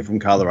away from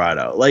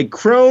Colorado. Like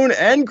Cron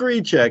and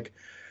Grichuk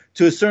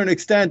to a certain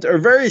extent, are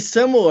very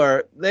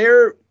similar.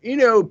 They're,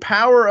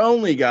 power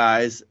only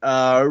guys.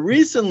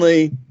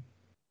 Recently,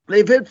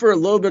 they've hit for a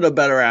little bit of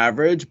better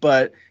average,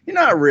 but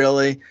not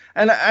really.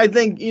 And I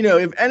think,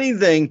 if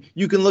anything,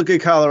 you can look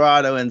at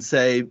Colorado and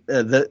say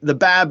the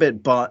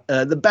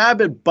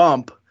Babbitt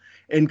bump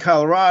in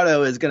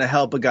Colorado is going to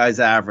help a guy's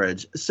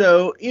average.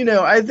 So,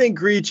 I think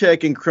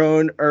Grichuk and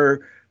Cron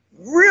are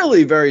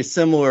really very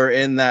similar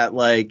in that,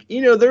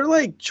 they're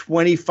like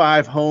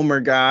 25 homer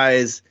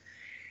guys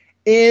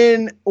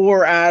in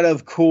or out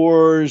of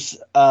Coors.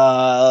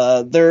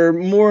 They're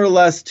more or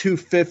less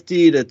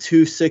 250 to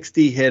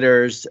 260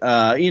 hitters.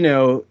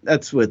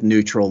 That's with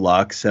neutral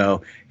luck.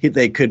 So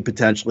they could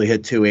potentially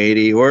hit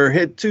 280 or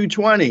hit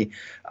 220.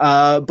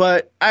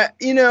 But I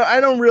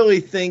don't really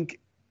think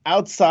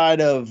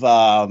outside of,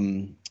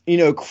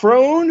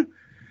 Cron,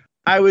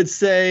 I would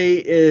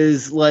say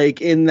is like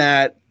in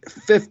that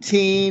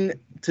 15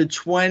 to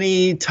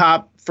 20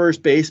 top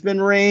first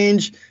baseman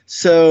range.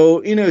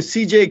 So,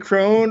 CJ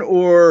Cron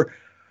or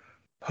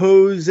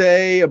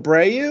Jose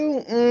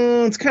Abreu,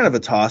 it's kind of a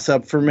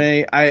toss-up for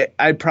me.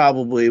 I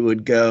probably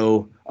would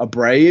go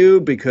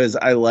Abreu because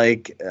I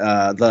like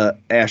the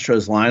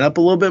Astros lineup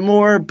a little bit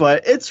more,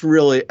 but it's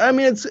really,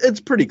 it's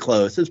pretty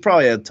close. It's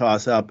probably a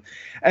toss-up.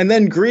 And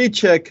then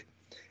Grichuk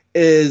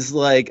is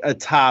like a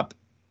top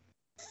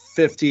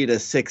 50 to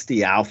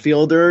 60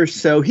 outfielder.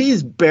 So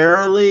he's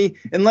barely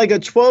in like a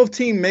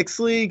 12-team mixed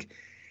league.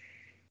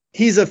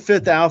 He's a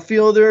fifth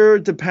outfielder,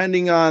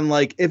 depending on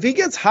if he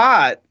gets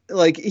hot,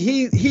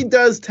 he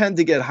does tend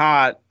to get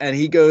hot and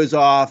he goes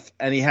off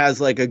and he has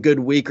a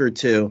good week or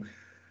two.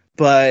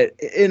 But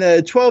in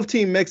a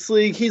 12-team mixed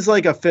league, he's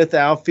like a fifth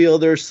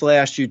outfielder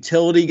 /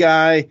 utility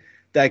guy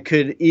that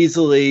could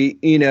easily,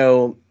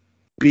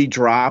 be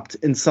dropped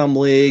in some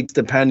leagues,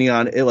 depending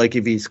on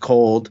if he's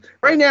cold.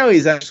 Right now,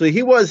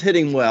 he was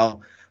hitting well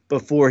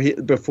before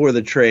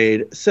the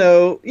trade.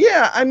 So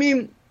yeah,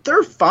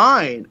 they're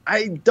fine.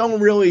 I don't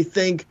really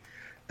think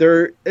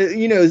they're,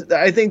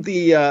 I think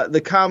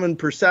the common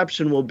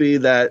perception will be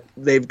that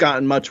they've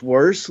gotten much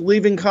worse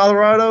leaving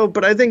Colorado,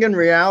 but I think in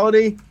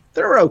reality,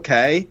 they're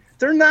okay.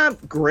 They're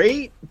not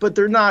great, but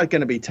they're not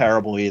going to be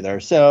terrible either.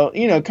 So,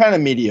 kind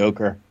of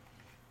mediocre.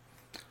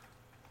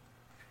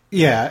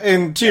 Yeah,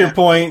 and to your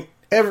point,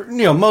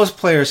 most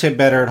players hit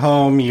better at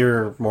home.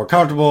 You're more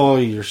comfortable.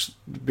 You're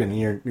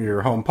in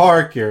your home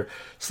park. You're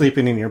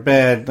sleeping in your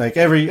bed.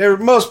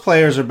 Most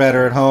players are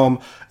better at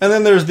home. And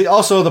then there's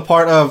also the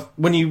part of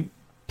when you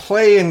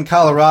play in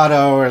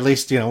Colorado, or at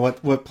least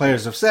what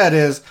players have said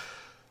is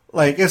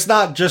it's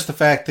not just the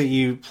fact that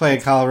you play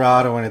in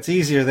Colorado and it's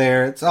easier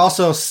there. It's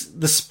also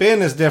the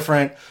spin is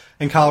different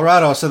in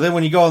Colorado. So then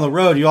when you go on the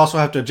road, you also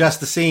have to adjust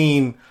the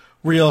scene,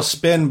 real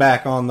spin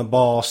back on the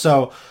ball.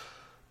 So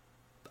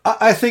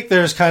I think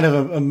there's kind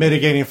of a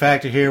mitigating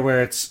factor here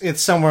where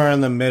it's somewhere in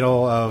the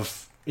middle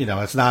of,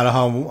 it's not a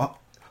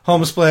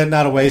home split,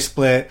 not a away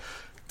split.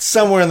 It's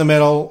somewhere in the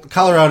middle.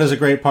 Colorado is a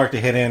great park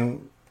to hit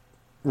in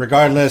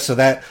regardless, so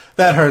that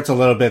hurts a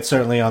little bit,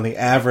 certainly on the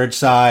average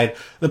side.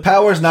 The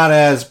power is not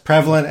as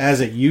prevalent as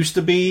it used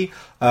to be,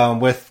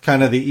 with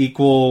kind of the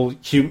equal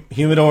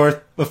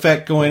humidor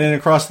effect going in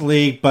across the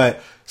league,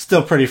 but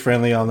still pretty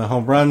friendly on the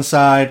home run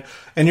side.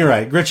 And you're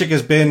right, Grichuk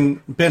has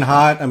been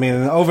hot.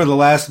 Over the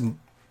last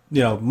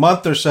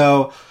month or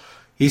so,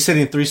 he's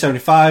hitting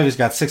 375. He's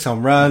got 6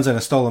 home runs and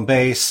a stolen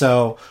base.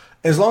 So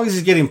as long as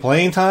he's getting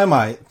playing time,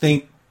 I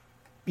think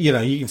you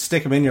can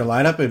stick him in your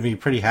lineup and be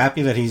pretty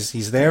happy that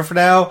he's there for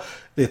now.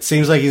 It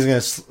seems like he's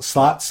going to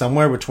slot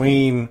somewhere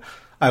between,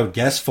 I would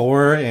guess,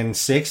 4 and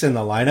 6 in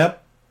the lineup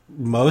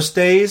most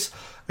days.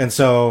 And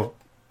so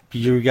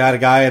you got a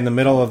guy in the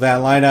middle of that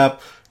lineup.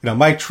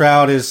 Mike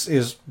Trout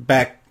is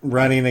back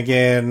running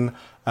again.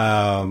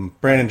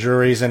 Brandon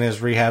Drury's in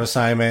his rehab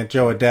assignment.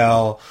 Joe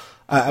Adell,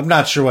 I'm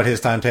not sure what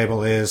his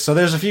timetable is. So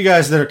there's a few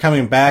guys that are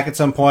coming back at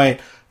some point,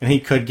 and he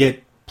could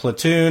get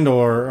platooned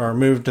or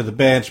moved to the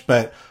bench.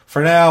 But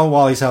for now,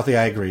 while he's healthy,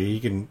 I agree. You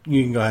can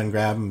go ahead and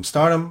grab him and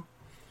start him.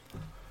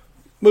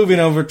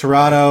 Moving over to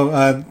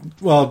Toronto,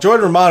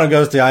 Jordan Romano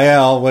goes to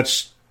IL,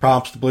 which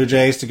prompts the Blue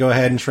Jays to go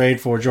ahead and trade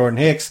for Jordan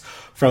Hicks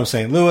from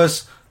St.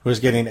 Louis,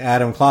 who's getting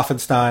Adam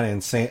Kloffenstein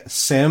and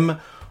Sim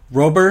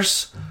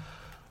Robers.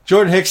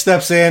 Jordan Hicks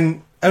steps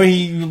in.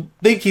 You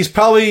think he's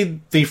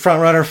probably the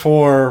front runner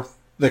for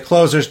the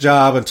closer's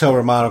job until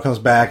Romano comes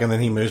back, and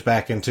then he moves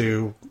back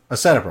into a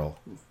setup role.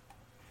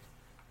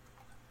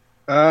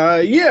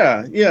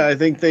 Yeah. I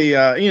think they,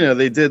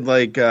 they did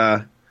like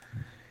in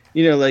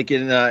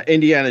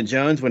Indiana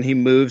Jones when he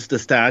moves the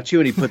statue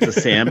and he puts a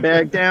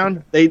sandbag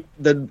down. The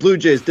Blue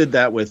Jays did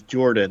that with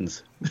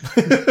Jordans.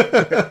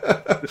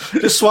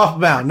 Just swap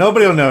them out.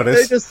 Nobody will notice.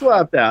 They just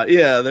swapped out.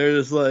 Yeah, they're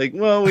just like,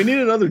 well, we need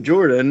another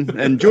Jordan,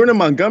 and Jordan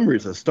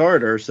Montgomery's a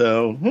starter.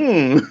 So,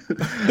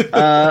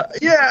 yeah,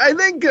 I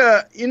think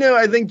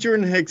I think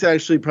Jordan Hicks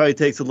actually probably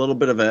takes a little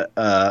bit of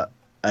a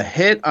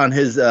hit on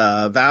his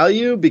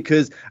value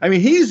because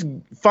he's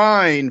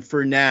fine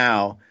for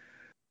now,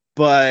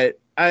 but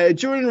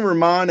Jordan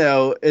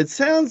Romano, it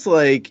sounds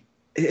like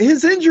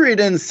his injury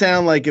didn't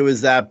sound like it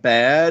was that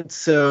bad.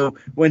 So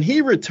when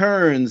he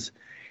returns,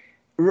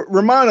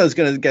 Romano's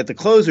going to get the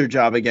closer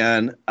job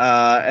again,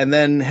 and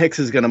then Hicks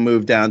is going to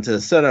move down to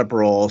the setup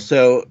role.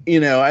 So,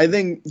 I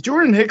think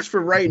Jordan Hicks for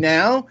right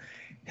now,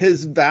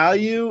 his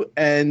value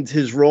and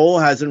his role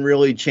hasn't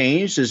really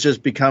changed. He's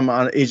just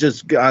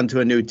gone to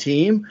a new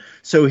team.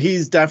 So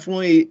he's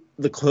definitely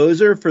the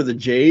closer for the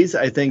Jays,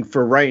 I think,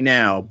 for right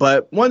now.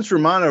 But once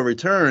Romano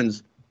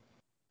returns,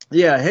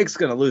 Hicks is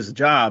going to lose the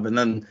job, and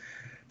then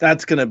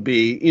that's going to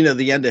be,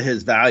 the end of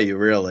his value,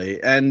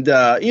 really. And,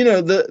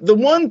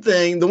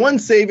 the one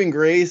saving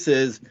grace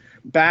is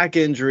back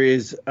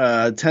injuries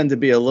tend to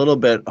be a little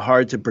bit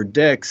hard to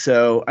predict.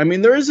 So,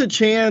 there is a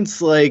chance,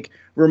 like,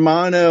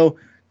 Romano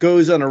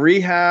goes on a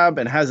rehab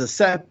and has a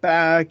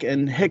setback,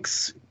 and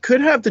Hicks could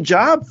have the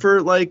job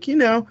for, like,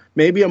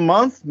 maybe a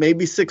month,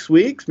 maybe 6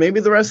 weeks, maybe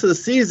the rest of the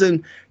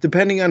season,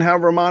 depending on how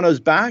Romano's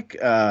back,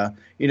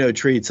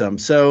 treats him.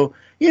 So,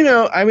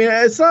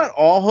 it's not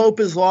all hope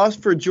is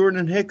lost for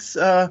Jordan Hicks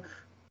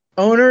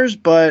owners,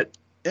 but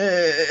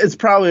it's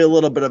probably a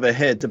little bit of a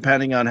hit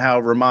depending on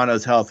how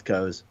Romano's health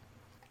goes.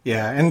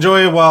 Yeah,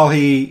 enjoy it while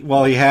he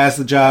has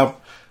the job.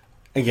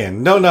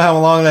 Again, don't know how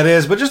long that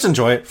is, but just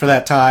enjoy it for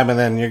that time, and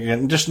then you're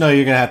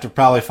gonna have to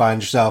probably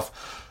find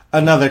yourself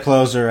another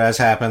closer, as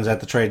happens at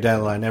the trade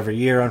deadline every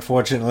year.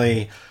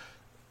 Unfortunately,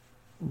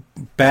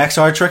 backs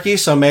are tricky,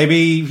 so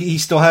maybe he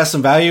still has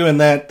some value in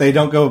that they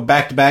don't go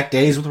back-to-back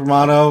days with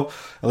Romano,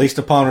 at least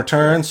upon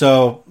return.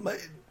 So,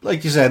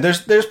 like you said,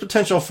 there's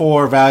potential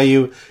for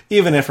value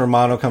even if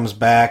Romano comes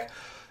back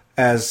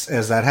as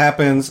that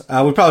happens.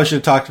 We probably should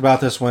have talked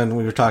about this when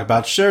we were talking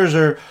about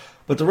Scherzer,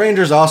 but the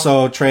Rangers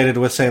also traded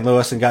with St.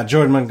 Louis and got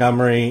Jordan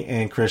Montgomery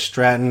and Chris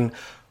Stratton.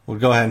 We'll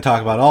go ahead and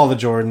talk about all the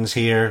Jordans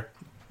here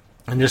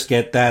and just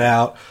get that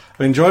out.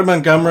 Jordan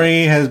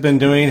Montgomery has been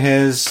doing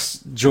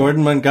his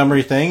Jordan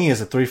Montgomery thing. He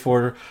has a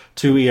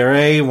 3.42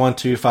 ERA,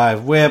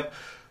 1.25 WHIP,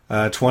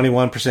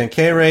 21%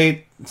 K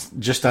rate,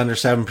 just under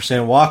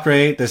 7% walk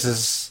rate. This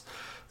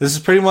is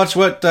pretty much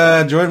what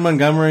Jordan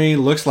Montgomery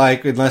looks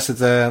like, unless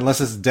it's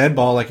a dead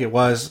ball like it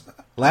was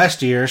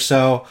last year.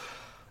 So,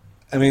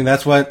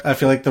 that's what I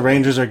feel like the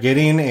Rangers are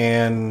getting,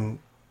 and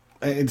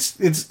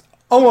it's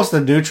almost a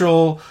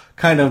neutral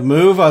kind of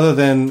move, other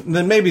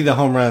than maybe the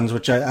home runs,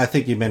 which I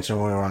think you mentioned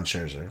when we were on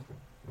Scherzer.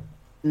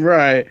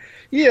 Right.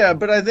 Yeah,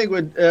 but I think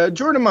with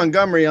Jordan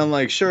Montgomery,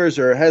 unlike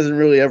Scherzer, hasn't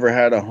really ever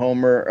had a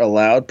homer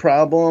allowed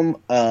problem.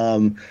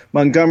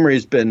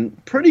 Montgomery's been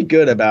pretty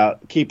good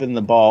about keeping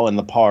the ball in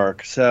the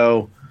park.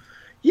 So,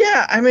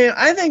 yeah,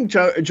 I think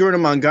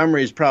Jordan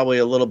Montgomery is probably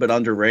a little bit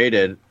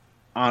underrated,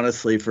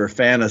 honestly, for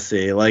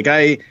fantasy. Like,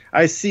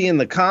 I see in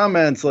the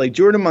comments, like,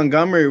 Jordan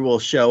Montgomery will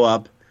show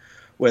up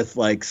with,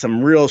 like,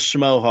 some real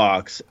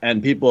schmohawks,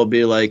 and people will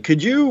be like,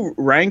 could you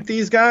rank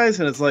these guys?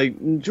 And it's like,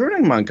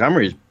 Jordan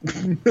Montgomery's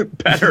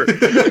better.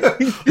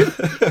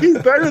 He's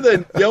better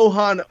than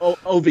Johan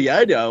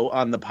Oviedo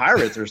on the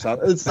Pirates or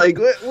something. It's like,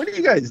 what are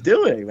you guys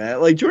doing,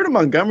 man? Like, Jordan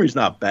Montgomery's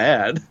not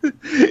bad.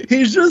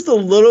 He's just a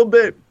little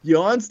bit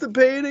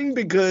constipating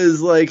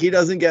because, like, he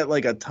doesn't get,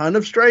 like, a ton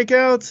of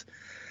strikeouts.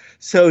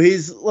 So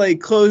he's,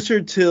 like,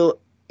 closer to,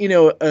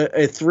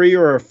 a 3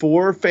 or a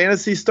 4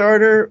 fantasy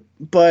starter,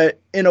 but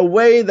in a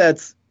way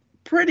that's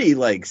pretty,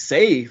 like,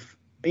 safe.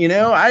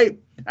 I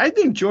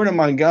think Jordan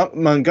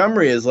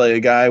Montgomery is like a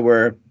guy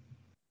where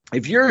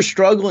if you're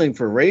struggling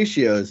for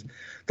ratios,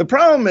 the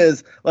problem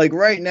is, like,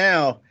 right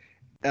now,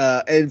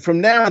 and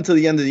from now until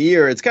the end of the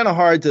year, it's kind of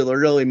hard to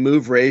really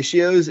move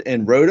ratios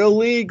in roto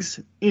leagues.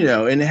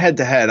 In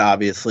head-to-head,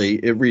 obviously,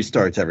 it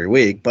restarts every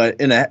week,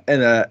 but in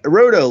a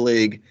roto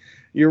league,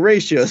 your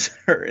ratios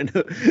are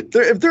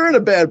if they're in a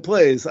bad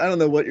place, I don't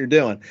know what you're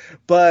doing.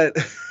 But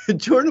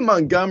Jordan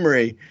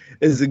Montgomery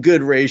is a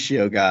good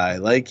ratio guy.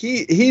 Like,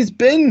 he's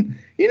been,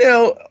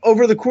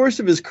 over the course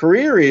of his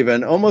career,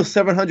 even almost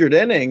 700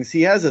 innings,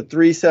 he has a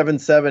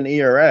 3.77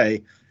 ERA.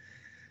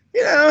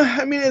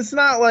 It's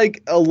not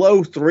like a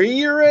low 3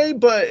 ERA,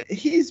 but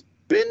he's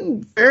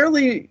been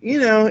fairly,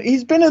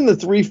 he's been in the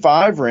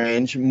 3.5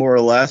 range more or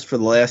less for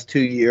the last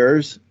 2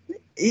 years.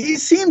 He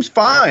seems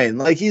fine.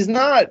 Like, he's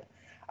not.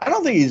 I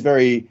don't think he's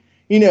very,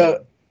 I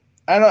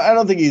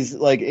don't think he's,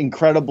 like,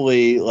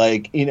 incredibly,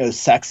 like,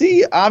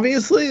 sexy,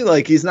 obviously.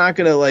 Like, he's not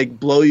going to, like,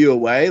 blow you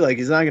away. Like,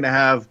 he's not going to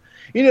have,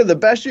 the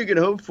best you can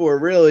hope for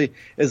really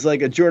is,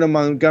 like, a Jordan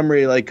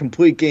Montgomery, like,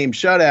 complete game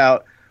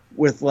shutout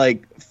with,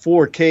 like,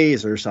 4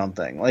 Ks or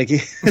something. Like,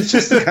 it's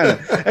just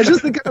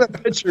the kind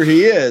of pitcher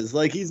he is.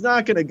 Like, he's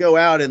not going to go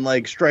out and,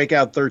 like, strike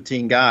out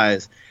 13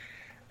 guys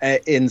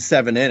in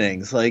 7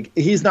 innings. Like,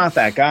 he's not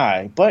that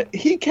guy. But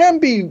he can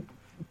be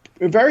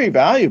very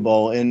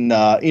valuable in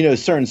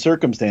certain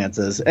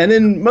circumstances, and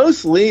in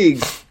most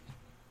leagues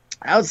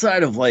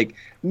outside of, like,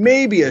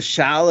 maybe a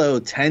shallow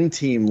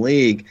 10-team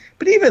league,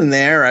 but even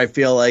there I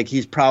feel like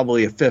he's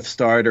probably a 5th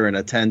starter in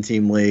a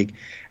 10-team league,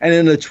 and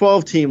in a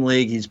 12-team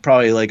league he's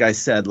probably, like I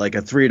said, like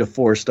a 3 to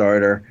 4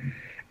 starter,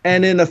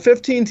 and in a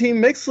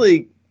 15-team mixed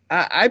league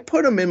I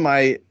put him in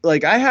my,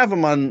 like, I have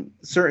him on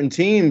certain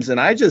teams and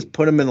I just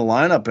put him in the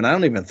lineup and I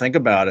don't even think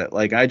about it.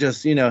 Like, I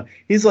just,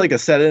 he's like a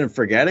set it and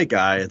forget it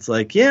guy. It's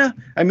like, yeah,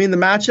 I mean, the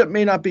matchup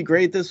may not be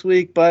great this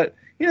week, but,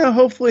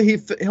 hopefully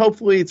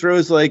he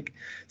throws like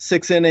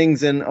 6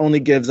 innings and only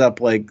gives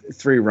up like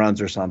 3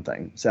 runs or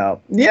something. So,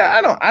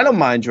 yeah, I don't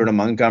mind Jordan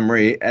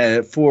Montgomery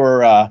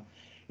for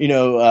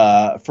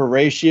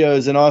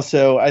ratios. And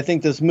also, I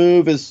think this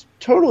move is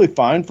totally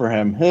fine for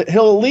him. He'll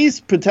at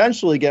least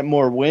potentially get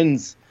more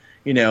wins,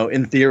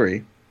 in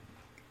theory.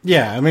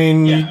 Yeah, I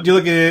mean, you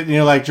look at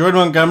it, like Jordan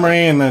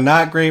Montgomery in the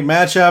not great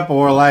matchup,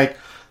 or like,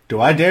 do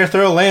I dare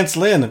throw Lance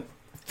Lynn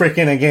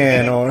freaking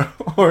again,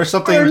 or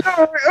something?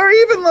 Or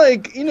even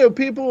like,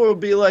 people will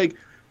be like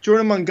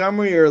Jordan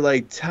Montgomery or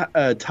like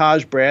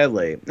Taj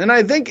Bradley. And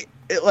I think,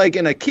 like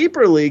in a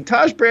keeper league,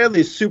 Taj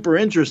Bradley is super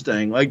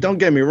interesting. Like, don't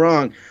get me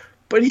wrong,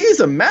 but he's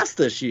a mess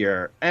this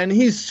year, and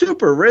he's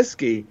super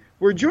risky,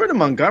 where Jordan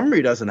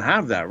Montgomery doesn't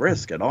have that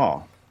risk at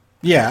all.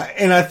 Yeah,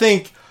 and I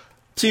think,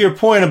 to your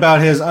point about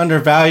his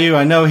undervalue,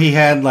 I know he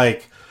had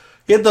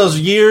those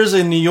years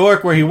in New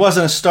York where he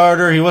wasn't a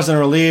starter, he wasn't a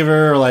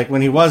reliever, or like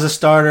when he was a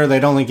starter,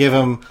 they'd only give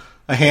him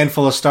a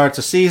handful of starts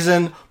a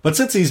season. But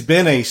since he's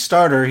been a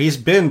starter, he's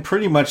been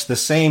pretty much the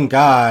same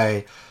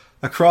guy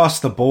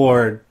across the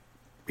board,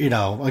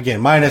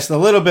 again, minus a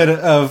little bit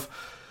of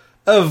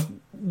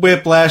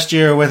whip last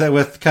year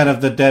with kind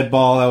of the dead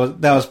ball.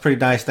 That was pretty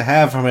nice to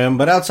have from him.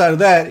 But outside of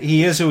that,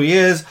 he is who he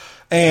is.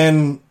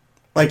 And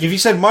like if you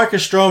said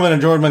Marcus Stroman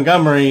and Jordan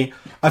Montgomery,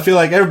 I feel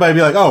like everybody would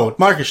be like, oh,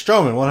 Marcus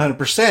Stroman,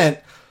 100%.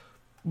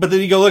 But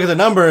then you go look at the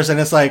numbers and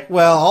it's like,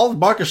 well, all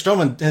Marcus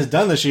Stroman has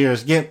done this year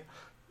is get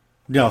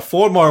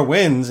 4 more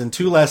wins and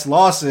 2 less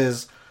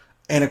losses.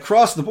 And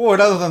across the board,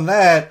 other than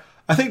that,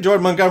 I think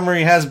Jordan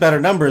Montgomery has better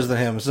numbers than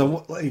him.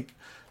 So like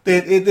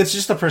it's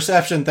just a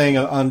perception thing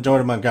on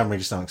Jordan Montgomery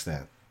to some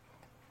extent.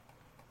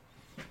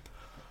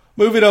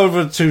 Moving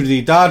over to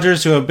the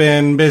Dodgers, who have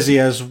been busy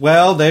as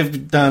well. They've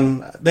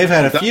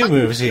had a few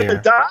moves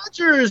here.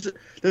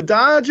 The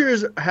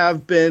Dodgers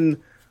have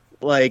been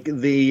like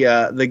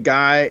the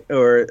guy,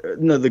 or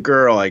no, the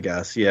girl, I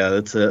guess. Yeah,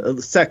 it's a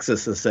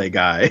sexist to say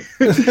guy.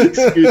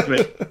 Excuse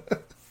me.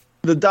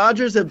 The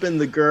Dodgers have been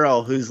the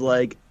girl who's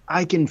like,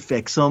 I can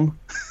fix them.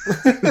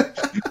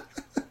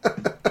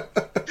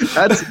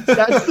 That's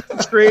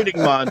the trading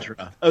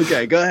mantra.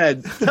 Okay, go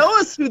ahead. Tell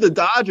us who the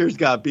Dodgers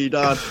got beat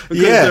on,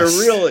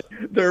 because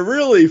they're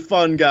really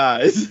fun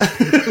guys.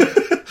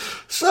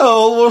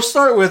 So we'll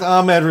start with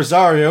Ahmed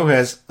Rosario, who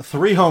has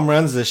 3 home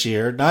runs this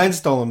year, 9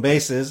 stolen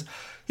bases.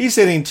 He's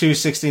hitting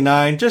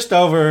 .269, just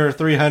over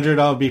 300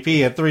 on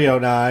BP at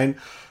 309.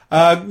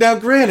 Now,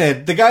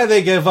 granted, the guy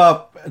they give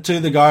up to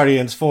the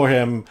Guardians for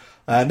him,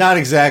 not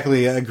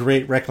exactly a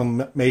great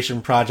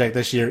reclamation project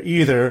this year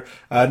either.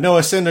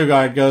 Noah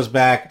Syndergaard goes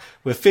back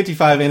with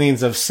 55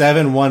 innings of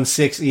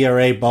 7.16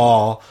 ERA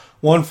ball,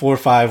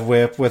 1.45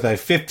 whip with a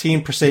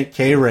 15%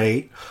 K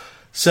rate.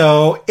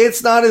 So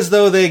it's not as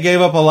though they gave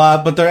up a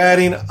lot, but they're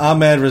adding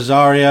Ahmed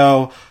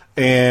Rosario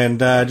and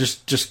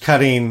just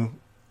cutting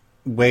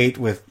weight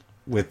with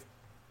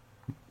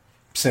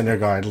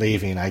Syndergaard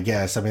leaving, I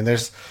guess. I mean, do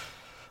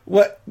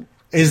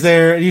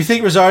you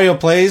think Rosario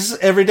plays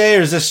every day,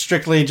 or is this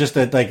strictly just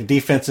a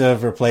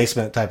defensive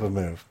replacement type of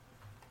move?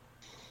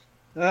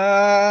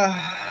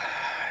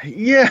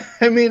 Yeah,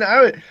 I mean,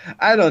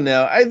 I don't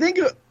know. I think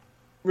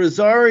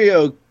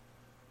Rosario,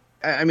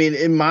 I mean,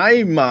 in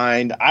my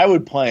mind, I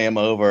would play him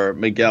over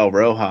Miguel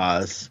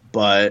Rojas,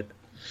 but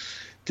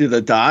do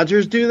the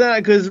Dodgers do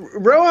that? Because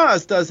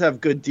Rojas does have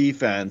good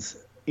defense,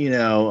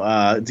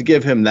 to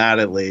give him that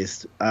at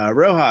least.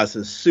 Rojas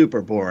is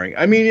super boring.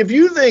 I mean, if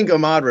you think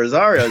Ahmad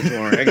Rosario is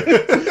boring,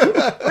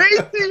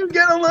 wait till you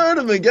get a load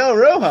of Miguel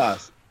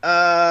Rojas.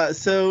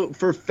 So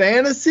for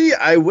fantasy,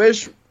 I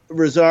wish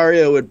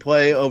Rosario would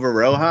play over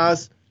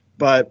Rojas,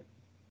 but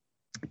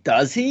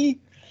does he?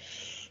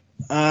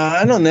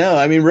 I don't know.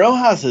 I mean,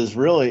 Rojas is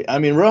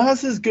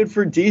good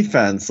for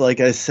defense, like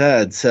I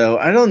said. So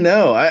I don't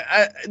know.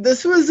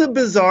 This was a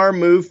bizarre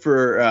move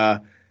for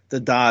the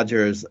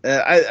Dodgers.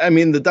 I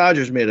mean, the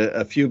Dodgers made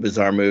a few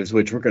bizarre moves,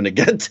 which we're going to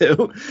get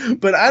to.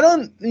 But I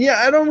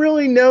don't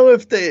really know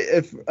if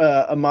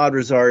Ahmad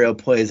Rosario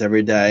plays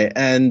every day.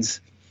 And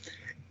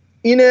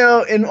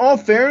in all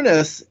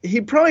fairness,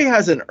 he probably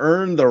hasn't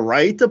earned the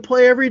right to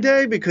play every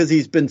day because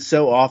he's been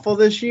so awful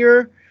this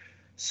year.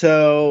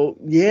 So,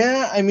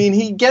 yeah, I mean,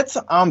 he gets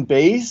on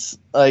base.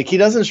 Like, he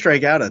doesn't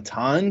strike out a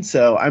ton.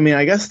 So, I mean,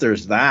 I guess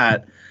there's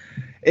that.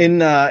 In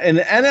the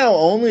NL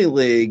only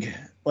league,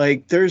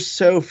 like, there's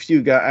so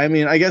few guys. I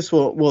mean, I guess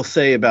we'll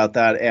say about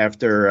that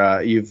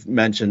after you've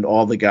mentioned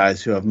all the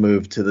guys who have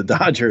moved to the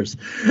Dodgers,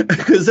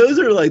 because those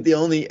are like the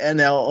only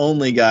NL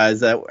only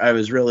guys that I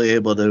was really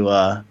able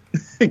to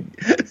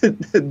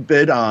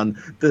bid on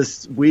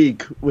this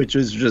week, which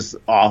was just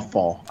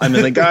awful. I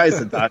mean, the guys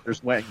the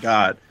Dodgers went and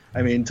got.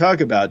 I mean,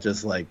 talk about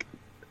just like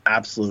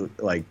absolute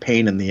like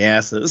pain in the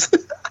asses.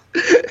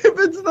 If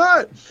it's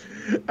not,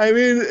 I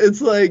mean,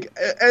 it's like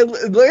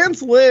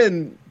Lance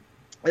Lynn.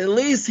 At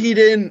least he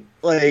didn't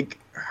like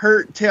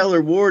hurt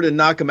Taylor Ward and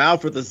knock him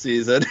out for the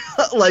season,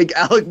 like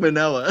Alek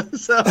Manoah.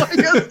 So I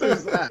guess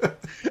there's that.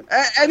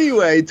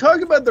 Anyway,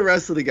 talk about the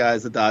rest of the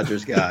guys the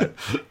Dodgers got.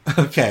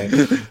 Okay,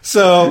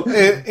 so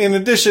in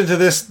addition to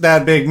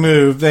that big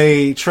move,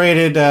 they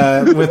traded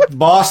with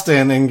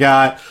Boston and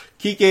got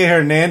Kike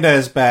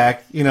Hernandez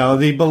back. You know,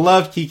 the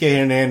beloved Kike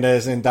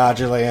Hernandez in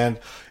Dodgerland.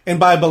 And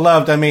by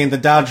beloved, I mean the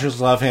Dodgers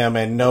love him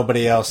and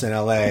nobody else in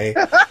LA.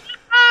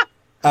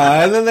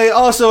 And then they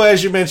also,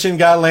 as you mentioned,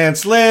 got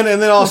Lance Lynn,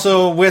 and then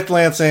also with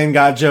Lance Lynn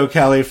got Joe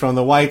Kelly from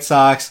the White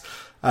Sox.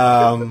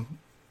 That's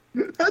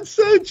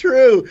so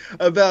true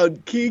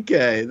about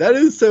Kike. That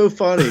is so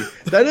funny.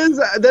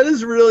 That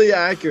is really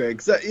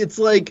accurate. It's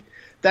like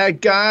that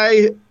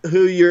guy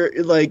who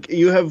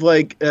you have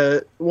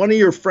one of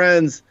your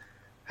friends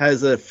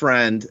has a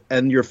friend,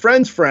 and your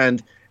friend's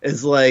friend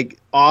is like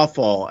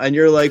awful, and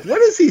you're like,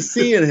 what is he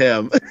seeing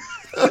him?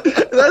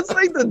 That's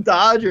like the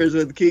Dodgers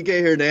with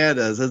Kike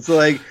Hernandez. It's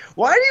like,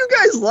 why do you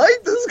guys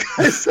like this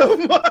guy so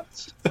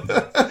much?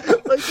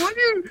 Like, what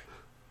do you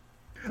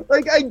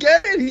like? I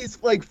get it.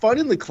 He's like fun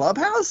in the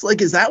clubhouse.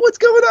 Like, is that what's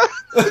going on?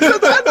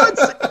 Because I'm not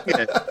seeing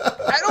it.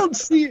 I don't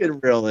see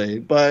it really,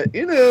 but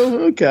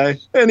okay.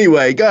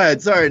 Anyway, go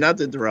ahead. Sorry, not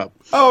to interrupt.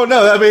 Oh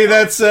no, I mean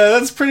that's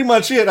pretty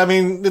much it. I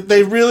mean,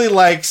 they really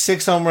like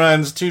 6 home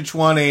runs,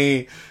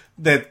 220.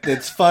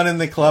 That's fun in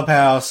the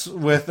clubhouse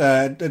with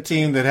a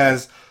team that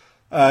has.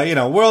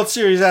 World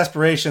Series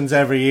aspirations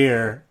every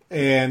year,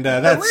 and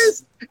that's. At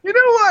least, you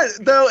know what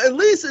though? At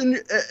least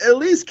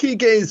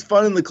Kike is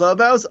fun in the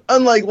clubhouse,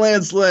 unlike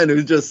Lance Lynn,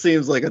 who just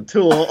seems like a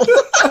tool.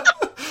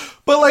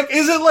 But like,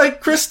 isn't like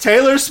Chris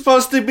Taylor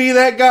supposed to be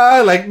that guy?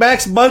 Like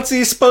Max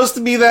Muncy's supposed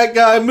to be that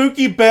guy.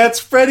 Mookie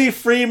Betts, Freddie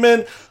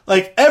Freeman,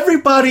 like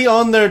everybody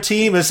on their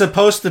team is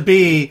supposed to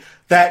be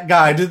that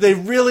guy. Do they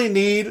really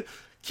need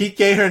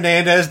Kike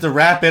Hernandez to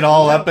wrap it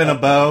all up in a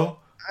bow?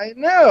 I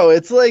know.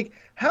 It's like.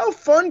 How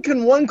fun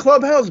can one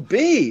clubhouse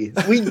be?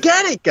 We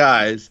get it,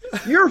 guys.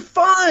 You're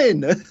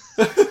fun.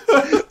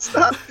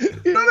 Stop.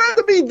 You don't have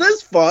to be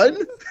this fun.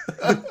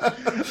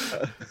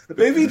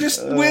 Maybe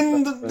just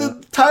win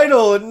the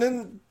title and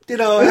then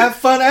have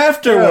fun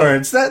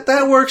afterwards. Yeah.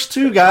 That works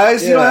too,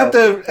 guys. You don't have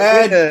to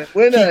add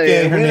win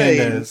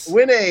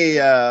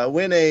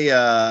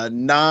a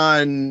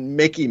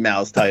non-Mickey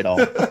Mouse title.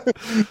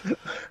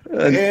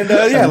 And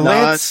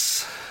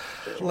Lance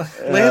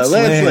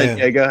Lynn.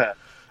 Yeah, go ahead.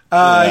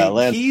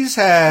 He's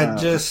had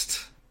just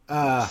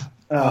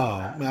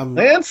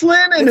Lance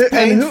Lynn and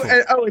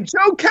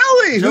Joe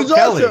Kelly, who's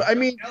Kelly. Also I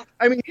mean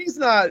he's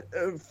not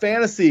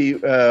fantasy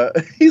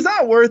he's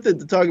not worth it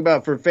to talk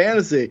about for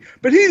fantasy,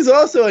 but he's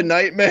also a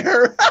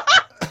nightmare.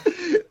 They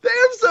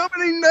have so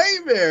many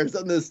nightmares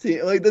on this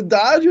team. Like the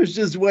Dodgers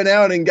just went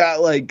out and got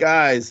like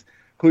guys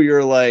who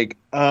you're like,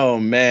 oh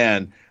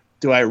man,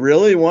 do I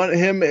really want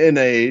him in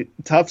a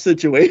tough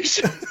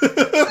situation?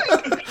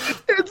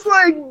 It's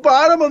like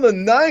bottom of the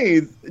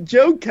ninth.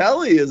 Joe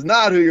Kelly is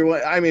not who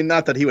you're. I mean,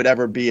 not that he would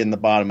ever be in the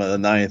bottom of the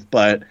ninth,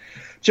 but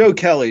Joe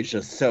Kelly's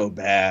just so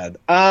bad.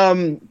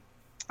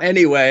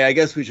 Anyway, I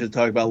guess we should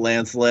talk about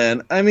Lance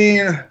Lynn. I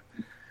mean,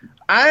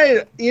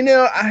 I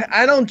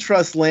don't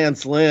trust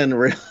Lance Lynn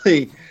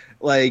really,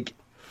 like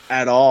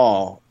at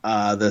all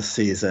this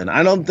season.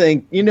 I don't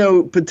think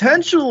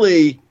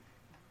potentially.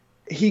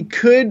 He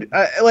could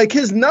like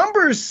his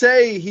numbers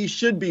say he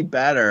should be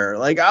better.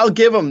 Like I'll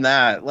give him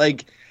that.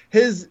 Like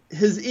his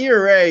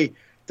ERA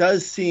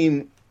does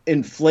seem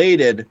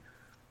inflated,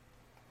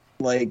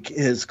 like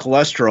his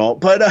cholesterol,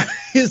 but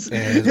his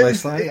ERA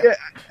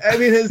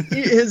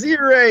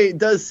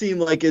does seem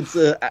like it's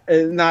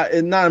not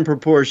in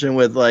proportion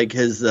with like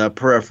his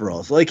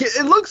peripherals. Like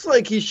it looks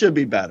like he should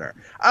be better.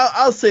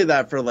 I'll say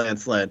that for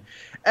Lance Lynn.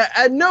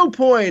 At no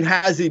point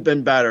has he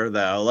been better,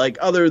 though, like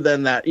other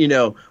than that,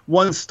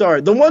 one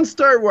start. The one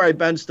start where I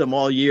benched him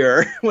all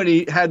year when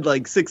he had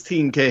like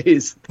 16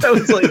 Ks. That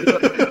was like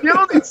the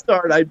only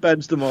start I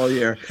benched him all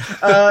year.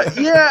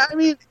 Yeah, I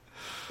mean,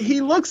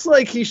 he looks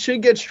like he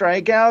should get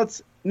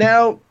strikeouts.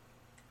 Now,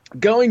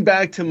 going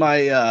back to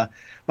my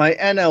my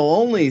NL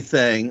only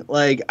thing,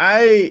 like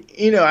I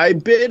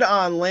bid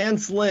on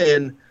Lance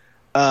Lynn,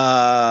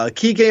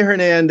 Kike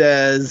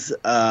Hernandez,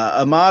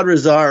 Ahmad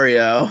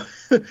Rosario.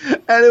 And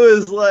it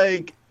was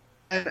like,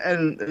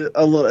 and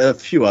a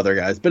few other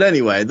guys, but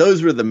anyway,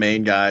 those were the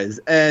main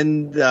guys.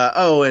 And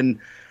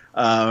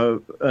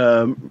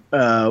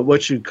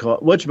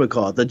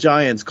whatchamacallit, the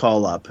Giants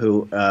call up,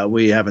 who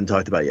we haven't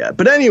talked about yet.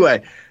 But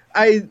anyway,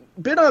 I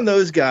bid on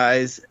those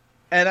guys,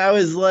 and I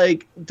was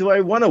like, do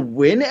I want to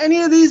win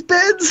any of these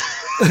bids?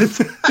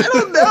 I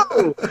don't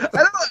know.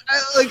 I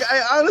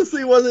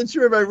honestly wasn't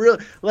sure if I really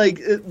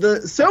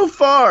so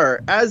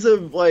far as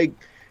of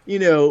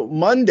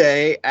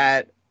Monday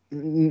at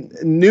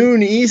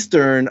noon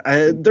Eastern,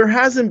 there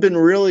hasn't been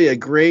really a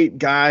great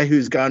guy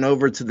who's gone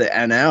over to the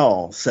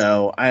NL.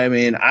 So, I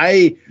mean,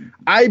 I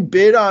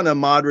bid on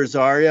Ahmad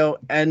Rosario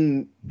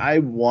and I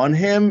won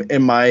him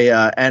in my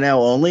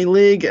NL only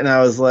league. And I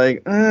was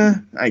like,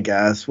 I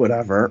guess,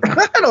 whatever.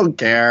 I don't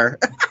care.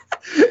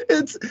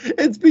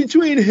 It's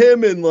between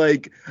him and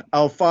like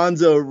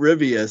Alfonso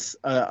Rivias,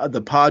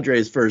 the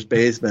Padres first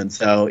baseman.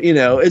 So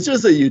it's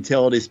just a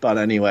utility spot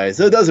anyway.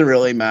 So it doesn't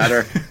really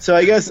matter. So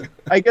I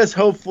guess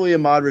hopefully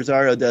Ahmad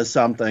Rosario does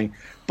something.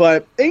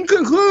 But in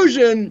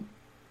conclusion,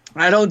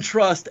 I don't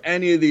trust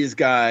any of these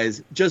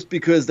guys just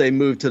because they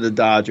moved to the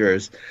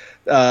Dodgers.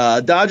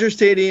 Dodger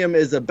Stadium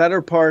is a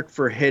better park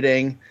for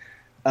hitting.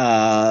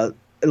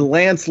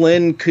 Lance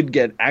Lynn could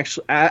get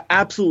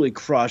absolutely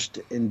crushed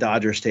in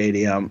Dodger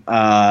Stadium.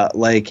 I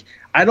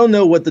don't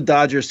know what the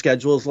Dodgers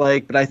schedule is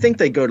like, but I think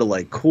they go to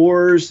like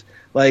Coors.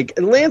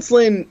 And Lance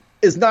Lynn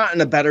is not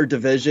in a better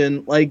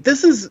division.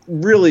 This is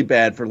really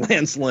bad for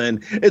Lance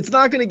Lynn. It's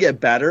not going to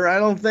get better, I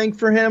don't think,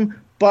 for him.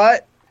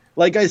 But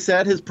like I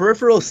said, his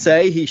peripherals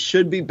say he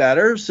should be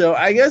better. So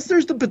I guess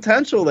there's the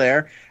potential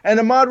there. And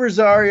Ahmad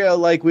Rosario,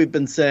 like we've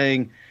been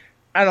saying,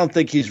 I don't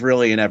think he's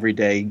really an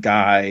everyday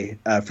guy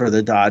for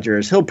the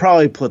Dodgers. He'll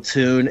probably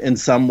platoon in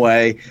some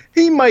way.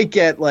 He might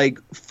get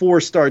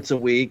 4 starts a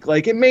week.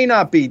 It may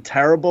not be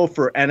terrible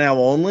for NL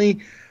only,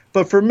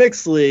 but for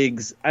mixed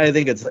leagues, I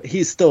think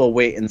he's still a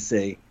wait and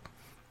see.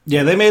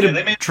 Yeah, they made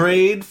a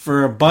trade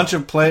for a bunch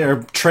of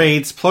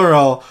trades,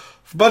 plural,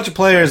 for a bunch of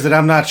players that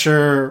I'm not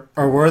sure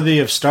are worthy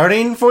of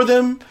starting for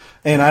them.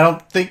 And I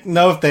don't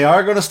know if they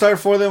are going to start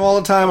for them all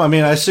the time. I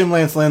mean, I assume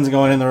Lance Lynn's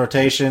going in the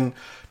rotation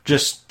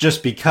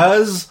just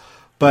because,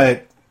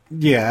 but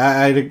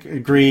yeah, I'd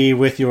agree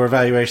with your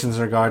evaluations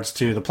in regards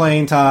to the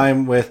playing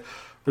time with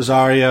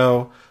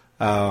Rosario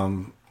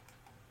and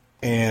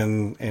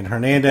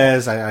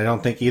Hernandez. I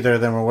don't think either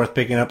of them are worth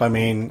picking up. I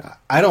mean,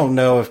 I don't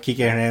know if Kike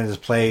Hernandez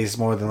plays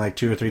more than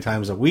 2 or 3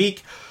 times a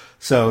week,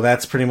 so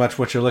that's pretty much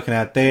what you're looking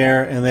at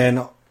there. And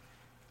then,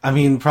 I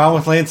mean, the problem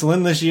with Lance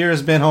Lynn this year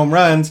has been home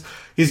runs.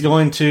 He's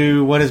going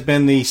to what has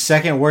been the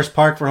second worst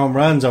park for home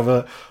runs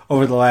over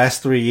the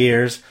last 3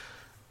 years.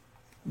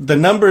 The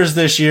numbers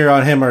this year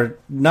on him are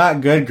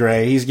not good,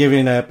 Gray. He's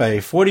giving up a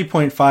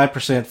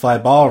 40.5% fly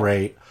ball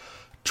rate.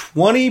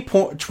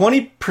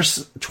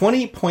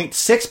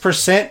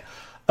 20.6%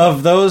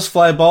 of those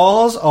fly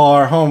balls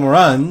are home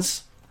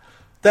runs.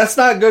 That's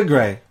not good,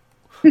 Gray.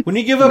 When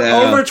you give up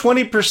over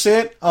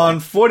 20% on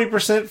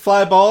 40%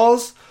 fly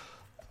balls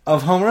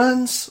of home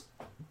runs,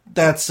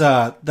 that's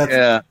bad.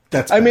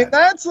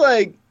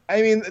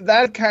 I mean,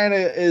 that kind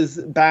of is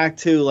back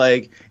to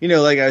like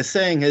I was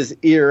saying, his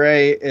ERA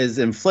is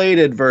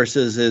inflated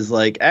versus his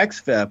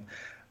xFIP.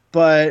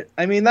 But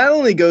I mean, that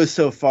only goes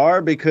so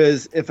far,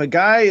 because if a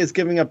guy is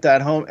giving up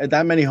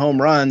that many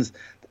home runs,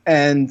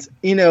 and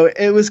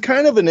it was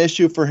kind of an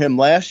issue for him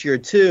last year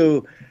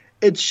too,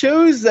 it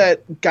shows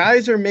that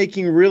guys are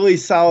making really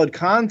solid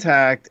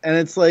contact, and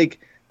it's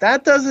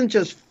that doesn't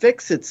just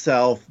fix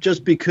itself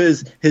just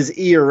because his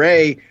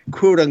ERA,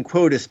 quote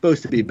unquote, is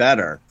supposed to be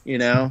better,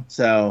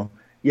 So,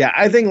 yeah,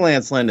 I think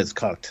Lance Lynn is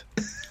cooked.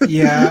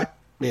 Yeah,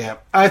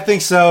 I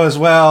think so as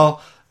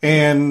well.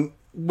 And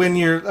when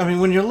you're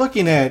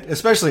looking at,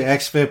 especially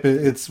XFIP,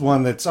 it's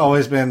one that's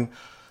always been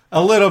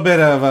a little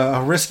bit of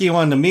a risky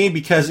one to me,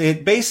 because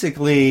it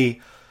basically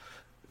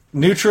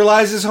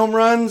neutralizes home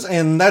runs,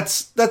 and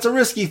that's a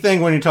risky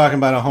thing when you're talking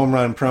about a home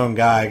run prone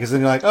guy, because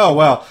then you're like, oh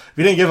well, if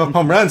he didn't give up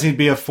home runs, he'd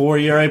be a 4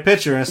 ERA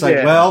pitcher, and it's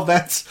well,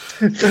 that's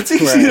easy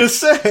to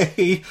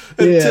say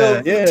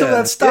until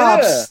that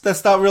stops. Yeah.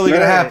 That's not really going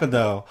to happen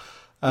though.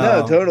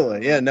 No,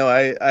 totally. Yeah, no,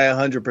 I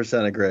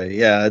 100% agree.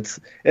 Yeah,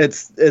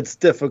 it's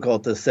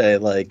difficult to say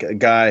a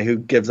guy who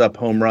gives up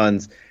home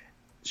runs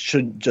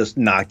should just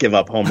not give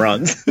up home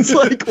runs. It's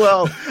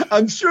well,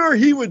 I'm sure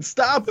he would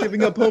stop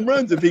giving up home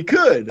runs if he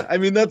could. I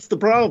mean, that's the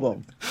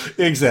problem.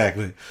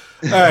 Exactly.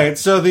 All right,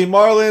 so the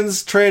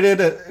Marlins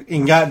traded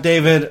and got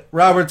David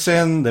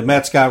Robertson. The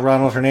Mets got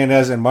Ronald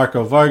Hernandez and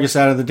Marco Vargas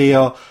out of the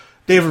deal.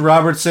 David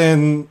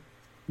Robertson,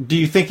 do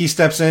you think he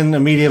steps in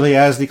immediately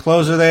as the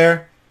closer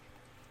there?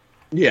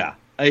 Yeah.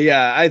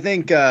 I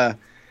think,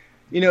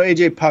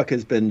 AJ Puck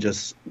has been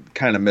just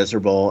kind of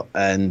miserable,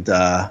 and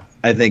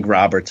I think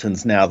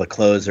Robertson's now the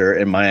closer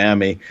in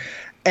Miami.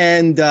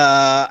 And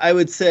I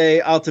would say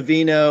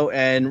Altavino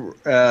and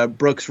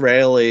Brooks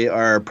Raley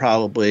are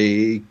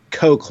probably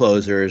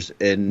co-closers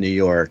in New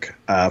York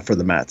for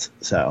the Mets.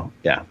 So,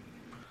 yeah.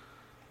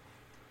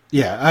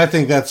 Yeah, I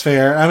think that's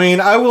fair. I mean,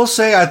 I will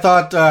say I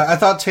thought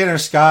Tanner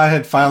Scott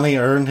had finally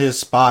earned his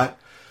spot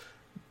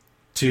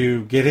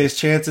to get his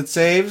chance at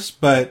saves,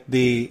 but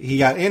he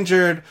got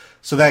injured,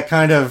 so that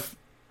kind of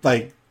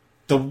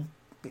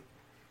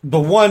the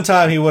one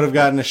time he would have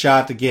gotten a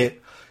shot to get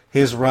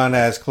his run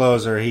as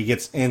closer, he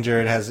gets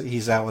injured.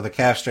 He's out with a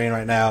calf strain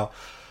right now.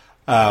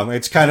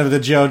 It's kind of the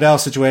Joe Dell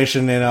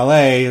situation in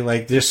LA.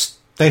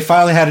 They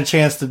finally had a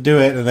chance to do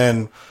it, and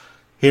then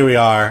here we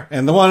are.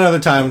 And the one other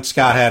time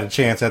Scott had a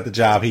chance at the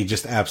job, he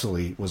just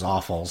absolutely was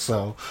awful.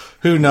 So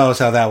who knows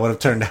how that would have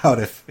turned out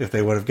if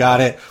they would have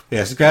got it.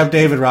 Yes, grab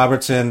David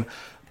Robertson,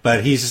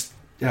 but he's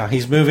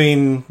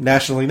moving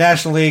National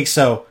League,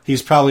 so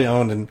he's probably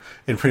owned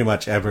in pretty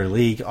much every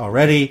league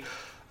already.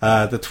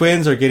 The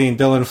Twins are getting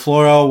Dylan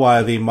Floro,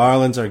 while the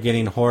Marlins are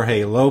getting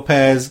Jorge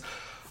Lopez.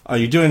 Are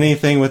you doing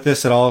anything with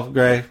this at all,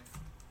 Gray?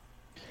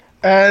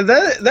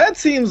 That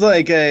seems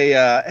like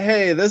a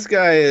hey, this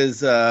guy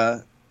is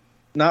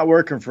not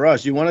working for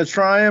us. You want to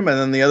try him? And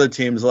then the other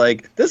team's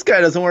like, this guy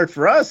doesn't work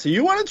for us. So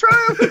you want to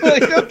try him?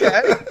 Like,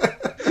 okay,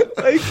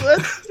 like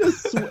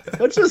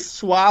let's just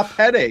swap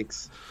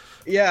headaches.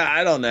 Yeah,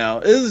 I don't know.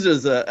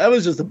 That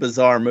was just a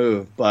bizarre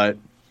move, but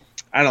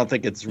I don't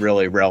think it's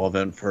really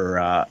relevant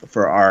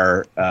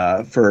for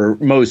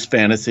most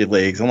fantasy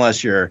leagues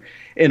unless you're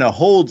in a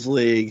holds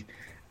league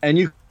and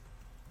you.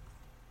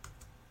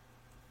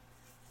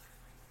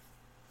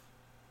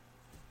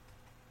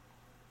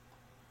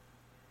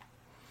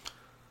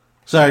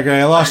 Sorry,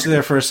 Gray, I lost you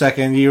there for a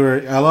second.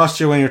 I lost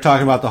you when you were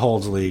talking about the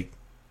holds league.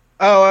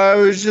 Oh, I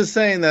was just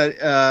saying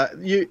that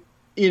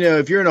you know,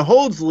 if you're in a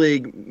holds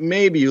league,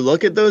 maybe you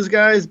look at those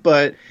guys,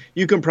 but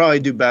you can probably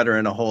do better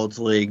in a holds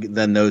league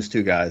than those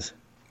two guys.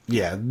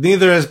 Yeah,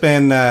 neither has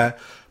been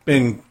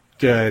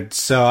good.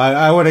 So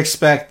I would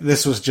expect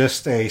this was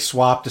just a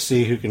swap to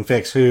see who can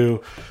fix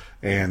who.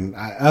 And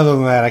other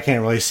than that, I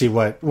can't really see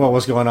what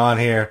was going on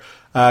here.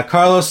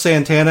 Carlos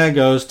Santana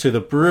goes to the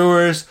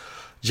Brewers.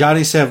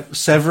 Johnny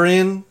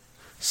Severian,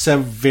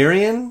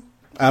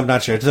 I'm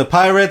not sure, to the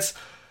Pirates.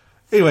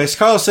 Anyways,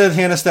 Carlos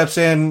Santana steps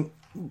in.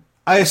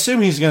 I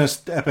assume he's going to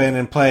step in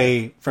and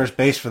play first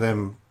base for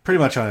them pretty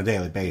much on a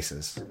daily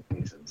basis.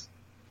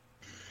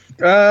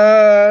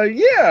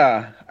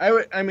 Yeah,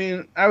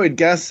 I would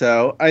guess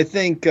so. I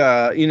think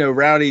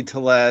Rowdy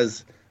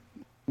Tellez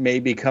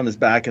maybe comes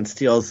back and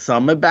steals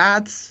some at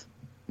bats,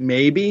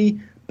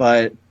 maybe.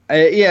 But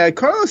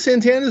Carlos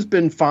Santana's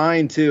been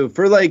fine too.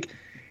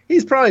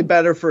 He's probably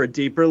better for a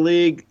deeper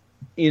league,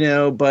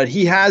 but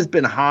he has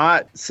been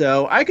hot,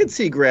 so I could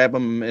see grab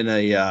him in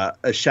a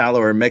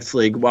shallower mixed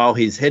league while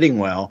he's hitting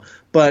well.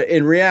 But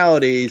in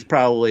reality, he's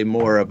probably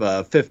more of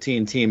a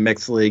 15-team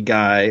mixed league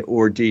guy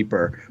or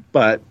deeper.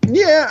 But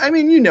yeah,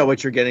 you know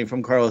what you're getting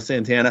from Carlos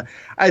Santana.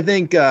 I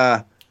think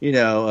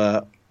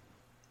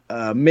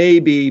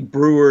maybe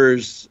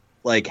Brewers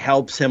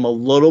helps him a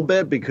little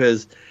bit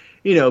because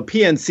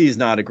PNC is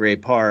not a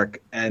great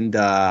park, and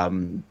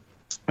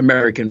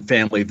American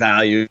Family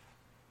Values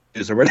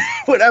or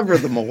whatever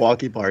the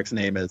Milwaukee Park's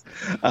name is,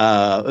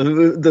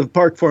 the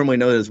park formerly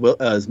known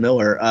as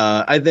Miller.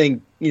 I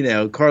think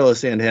Carlos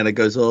Santana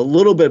goes to a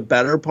little bit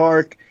better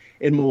park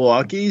in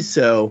Milwaukee,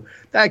 so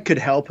that could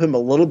help him a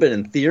little bit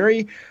in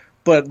theory.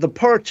 But the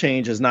park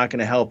change is not going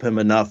to help him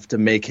enough to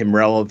make him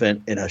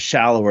relevant in a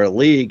shallower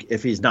league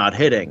if he's not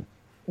hitting.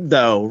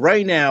 Though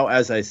right now,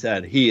 as I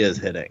said, he is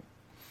hitting.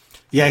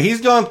 Yeah,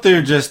 he's gone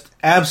through just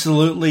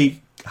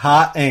absolutely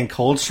hot and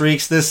cold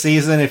streaks this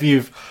season. If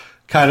you've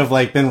kind of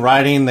been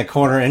riding the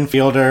corner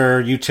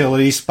infielder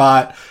utility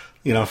spot,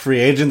 free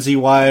agency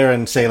wire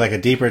and say a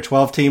deeper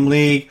 12-team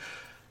league,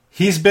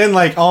 he's been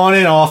on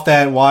and off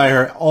that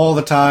wire all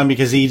the time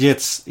because he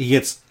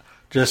gets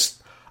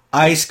just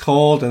ice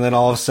cold and then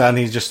all of a sudden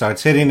he just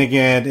starts hitting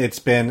again. It's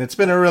been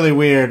a really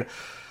weird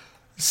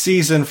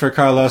season for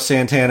Carlos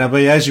Santana,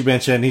 but as you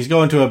mentioned, he's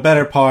going to a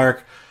better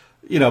park,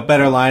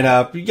 better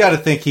lineup. You got to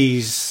think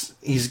he's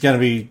going to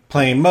be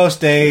playing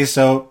most days,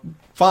 so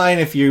fine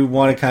if you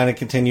want to kind of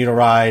continue to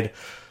ride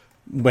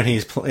when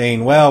he's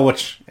playing well,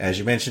 which, as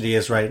you mentioned, he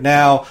is right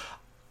now.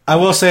 I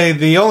will say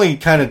the only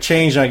kind of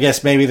change I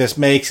guess maybe this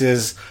makes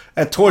is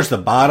towards the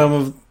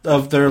bottom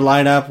of their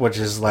lineup, which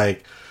is the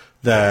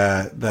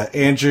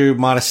Andrew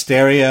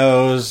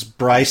Monasterios,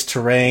 Bryce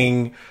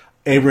Terang,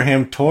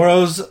 Abraham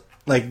Toros.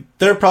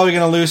 They're probably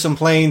going to lose some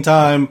playing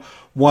time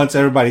once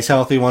everybody's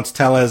healthy, once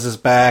Tellez is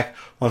back,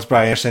 once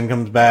Brian Anderson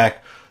comes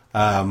back.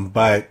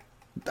 But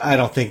I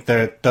don't think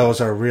that those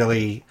are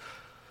really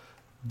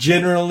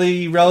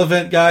generally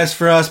relevant guys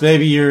for us.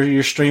 Maybe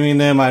you're streaming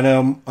them. I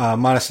know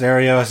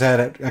Monasterio has had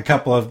a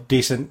couple of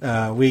decent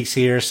weeks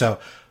here, so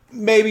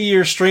maybe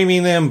you're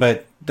streaming them,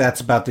 but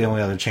that's about the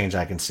only other change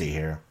I can see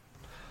here.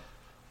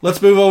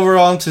 Let's move over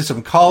on to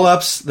some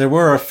call-ups. There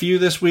were a few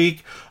this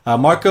week.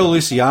 Marco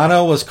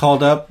Luciano was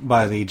called up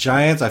by the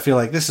Giants. I feel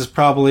like this is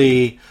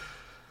probably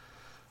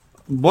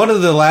one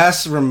of the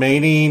last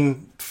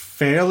remaining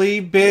fairly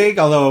big,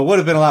 although it would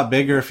have been a lot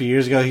bigger a few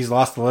years ago. He's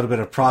lost a little bit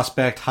of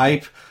prospect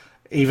hype.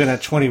 Even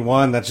at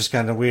 21, that's just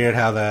kind of weird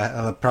how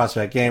the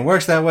prospect game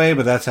works that way,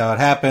 but that's how it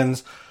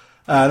happens.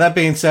 That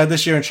being said,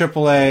 this year in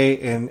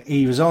AAA, and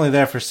he was only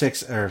there for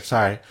 6 games.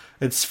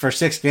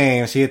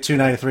 He had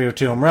 293 with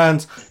 2 home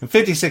runs. In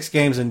 56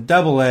 games in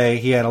AA,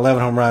 he had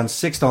 11 home runs,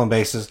 6 stolen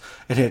bases,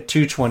 and hit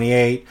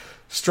 228.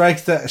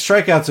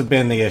 Strikeouts have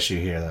been the issue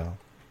here, though.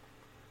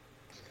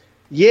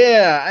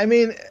 Yeah,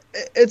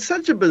 it's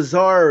such a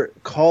bizarre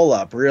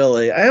call-up,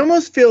 really. I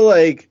almost feel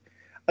like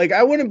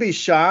I wouldn't be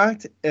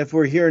shocked if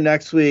we're here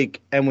next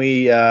week and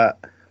we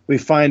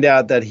find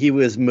out that he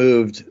was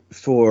moved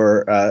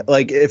for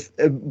if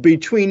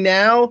between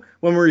now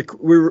when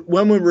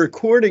we're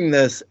recording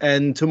this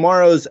and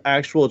tomorrow's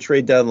actual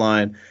trade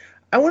deadline,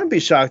 I wouldn't be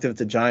shocked if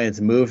the Giants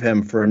move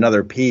him for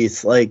another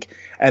piece,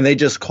 and they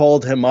just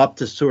called him up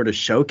to sort of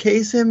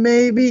showcase him.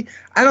 Maybe,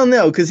 I don't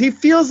know, because he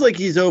feels like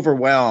he's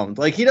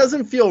overwhelmed. He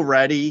doesn't feel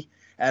ready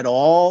at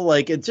all.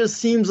 It just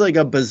seems like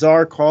a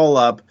bizarre call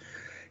up.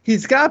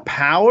 he's got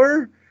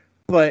power,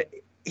 but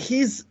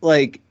he's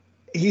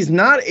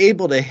not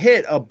able to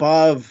hit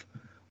above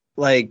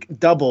like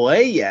AA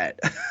yet.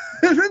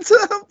 It's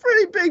a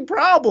pretty big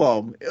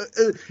problem.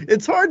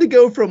 It's hard to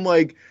go from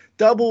like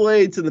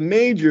AA to the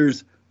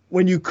majors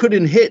when you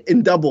couldn't hit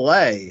in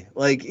AA.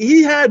 Like,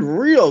 he had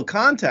real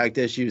contact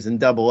issues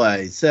in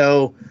AA.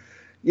 So,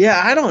 yeah,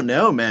 I don't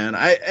know, man.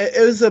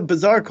 It was a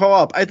bizarre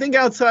call-up. I think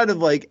outside of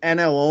like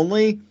NL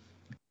only,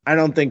 I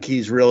don't think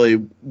he's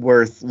really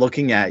worth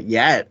looking at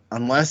yet,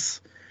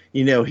 unless,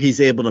 he's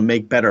able to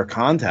make better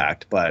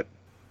contact. But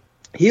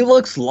he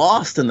looks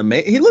lost in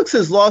he looks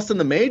as lost in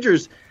the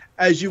majors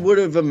as you would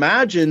have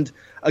imagined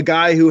a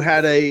guy who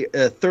had a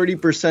 30%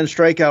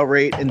 strikeout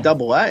rate in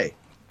AA.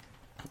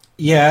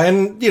 Yeah,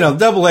 and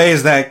Double A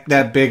is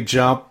that big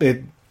jump.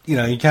 It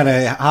you kind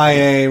of high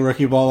A,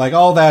 rookie ball, like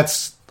all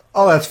that's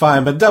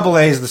fine. But Double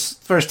A is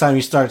the first time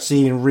you start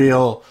seeing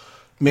real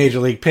major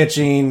league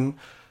pitching.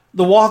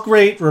 The walk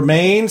rate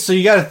remains, so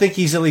you got to think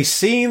he's at least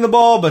seeing the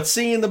ball, but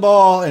seeing the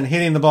ball and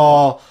hitting the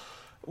ball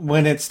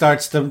when it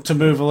starts to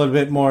move a little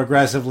bit more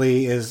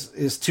aggressively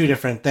is two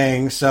different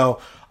things. So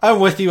I'm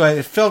with you.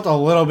 It felt a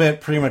little bit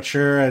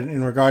premature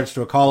in regards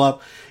to a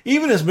call-up.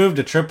 Even his move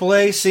to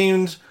AAA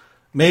seemed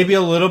maybe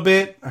a little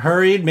bit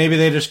hurried. Maybe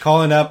they just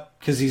calling up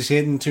because he's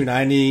hitting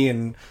 290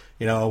 in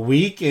a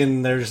week,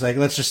 and they're just like,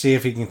 let's just see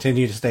if he can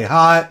continue to stay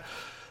hot.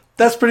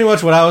 That's pretty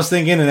much what I was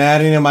thinking, and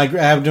adding him, I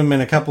grabbed him in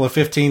a couple of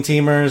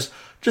 15-teamers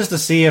just to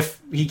see if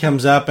he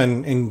comes up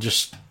and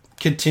just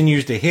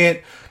continues to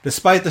hit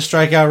despite the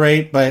strikeout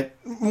rate, but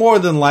more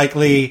than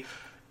likely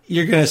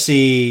you're going to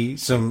see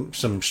some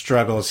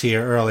struggles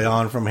here early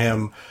on from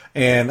him.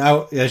 And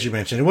as you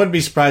mentioned, I wouldn't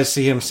be surprised to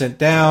see him sent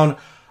down.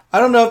 I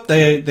don't know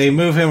if they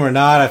move him or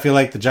not. I feel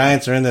like the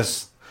Giants are in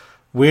this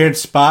weird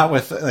spot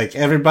with like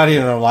everybody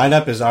in their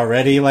lineup is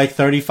already like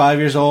 35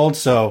 years old.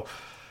 So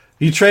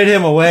you trade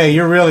him away,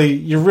 you're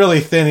really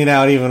thinning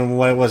out even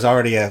what was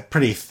already a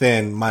pretty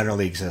thin minor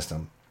league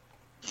system.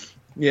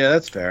 Yeah,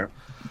 that's fair.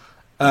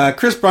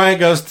 Chris Bryant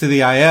goes to the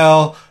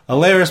IL.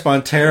 Elehuris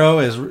Montero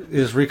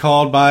is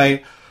recalled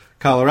by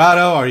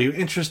Colorado. Are you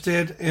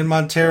interested in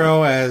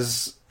Montero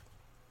as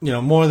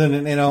more than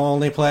an NL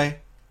only play?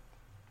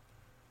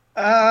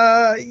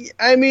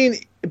 I mean,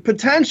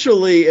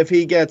 potentially if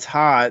he gets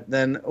hot,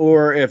 then,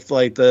 or if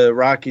like the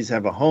Rockies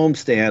have a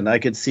homestand, I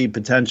could see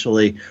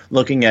potentially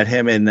looking at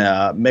him in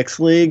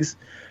mixed leagues.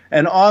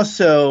 And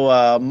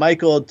also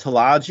Michael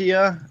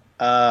Talagia,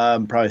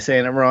 I'm probably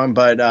saying it wrong,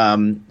 but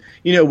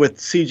with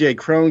CJ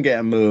Cron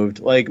getting moved,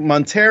 like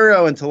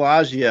Montero and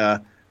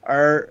Talagia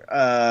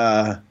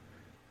are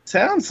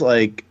sounds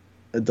like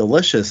a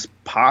delicious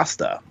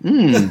pasta.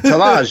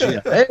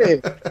 Talagia. Hey,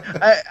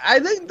 I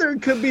think there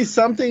could be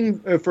something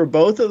for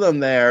both of them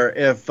there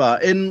if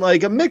in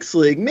like a mixed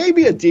league,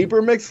 maybe a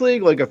deeper mixed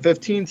league, like a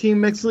 15-team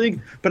mixed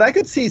league. But I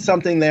could see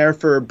something there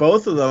for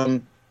both of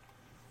them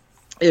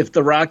if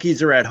the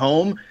Rockies are at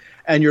home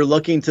and you're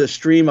looking to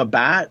stream a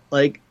bat.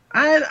 Like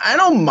I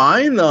don't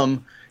mind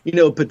them,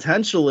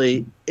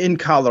 potentially in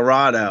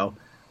Colorado.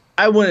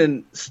 I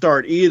wouldn't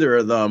start either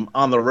of them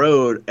on the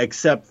road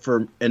except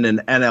for in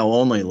an NL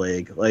only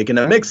league. Like in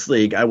a mixed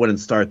league, I wouldn't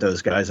start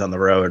those guys on the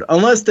road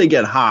unless they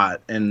get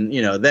hot. And,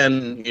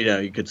 then,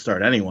 you could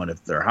start anyone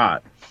if they're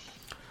hot.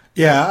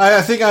 Yeah,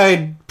 I think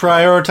I'd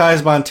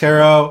prioritize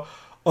Montero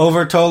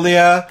over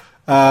Tolia.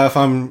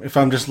 If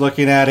I'm just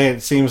looking at it,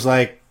 it seems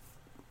like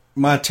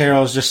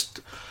Montero's just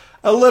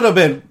a little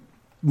bit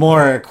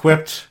more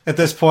equipped at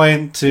this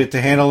point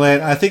to handle it.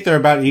 I think they're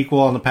about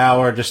equal on the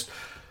power.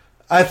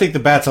 I think the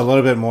bat's a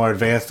little bit more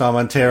advanced on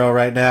Montero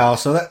right now,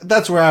 so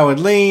that's where I would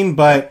lean.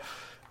 But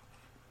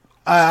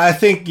I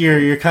think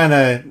you're kind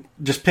of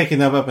just picking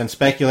them up and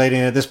speculating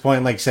at this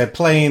point. Like I said,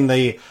 playing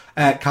the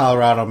at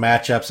Colorado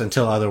matchups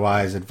until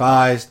otherwise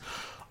advised.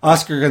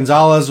 Oscar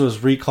Gonzalez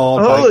was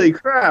recalled. Holy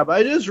crap!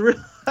 I just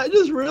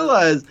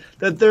realized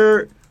that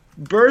their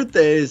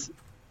birthdays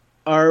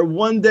are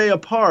one day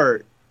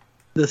apart,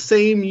 the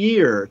same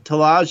year,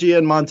 Talagia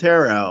and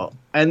Montero,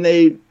 and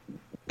they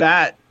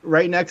bat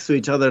right next to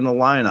each other in the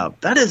lineup.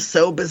 That is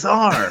so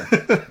bizarre.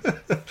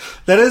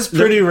 That is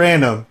pretty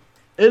random.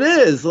 It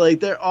is.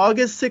 Like, they're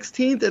August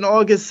 16th and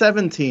August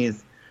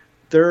 17th.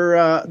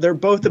 They're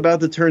both about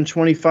to turn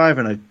 25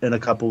 in a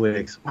couple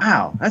weeks.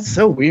 Wow, that's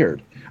so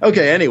weird.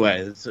 Okay, anyway,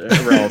 it's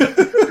irrelevant.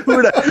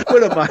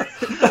 what am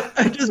I?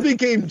 I just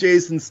became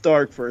Jason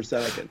Stark for a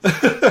second.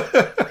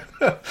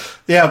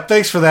 Yeah,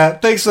 thanks for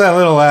that. Thanks for that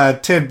little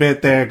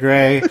tidbit there,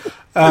 Gray.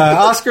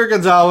 Oscar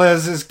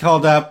Gonzalez is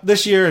called up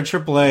this year in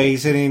AAA.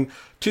 He's hitting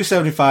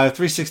 275,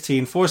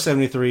 316,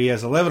 473,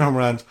 has 11 home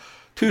runs,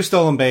 2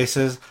 stolen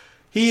bases.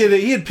 He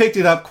had picked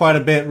it up quite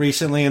a bit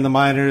recently in the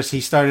minors.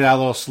 He started out a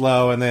little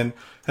slow and then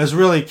has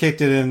really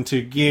kicked it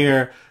into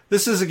gear.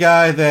 This is a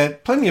guy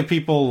that plenty of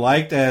people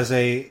liked as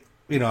a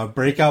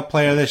breakout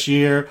player this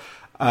year,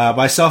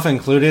 myself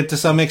included to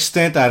some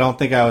extent. I don't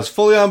think I was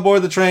fully on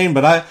board the train,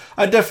 but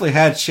I definitely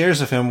had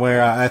shares of him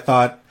where I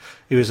thought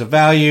he was a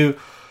value.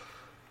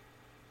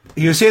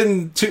 He was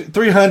hitting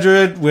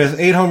 300 with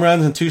 8 home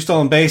runs and 2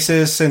 stolen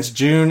bases since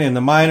June in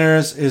the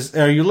minors.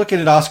 Are you looking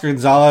at Oscar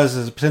Gonzalez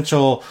as a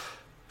potential,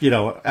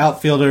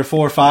 outfielder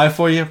 4 or 5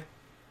 for you,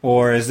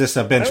 or is this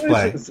a bench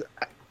play?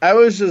 I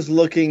was just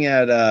looking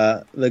at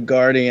the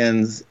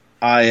Guardians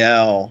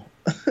IL.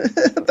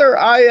 Their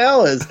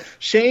IL is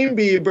Shane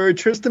Bieber,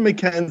 Tristan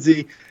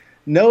McKenzie,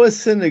 Noah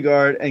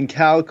Syndergaard, and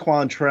Cal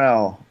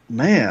Quantrill.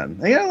 Man,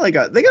 they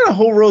got a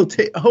whole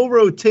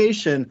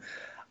rotation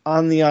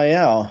on the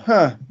IL.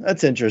 Huh,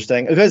 that's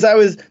interesting. Because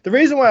the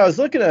reason why I was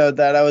looking at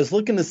that, I was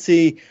looking to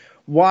see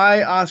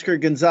why Oscar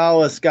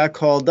Gonzalez got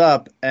called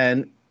up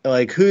and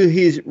who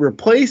he's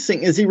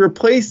replacing. Is he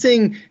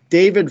replacing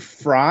David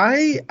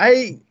Fry?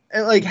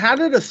 How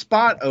did a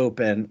spot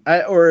open?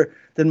 Or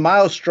did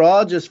Miles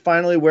Straw just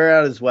finally wear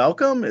out his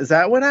welcome? Is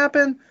that what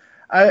happened?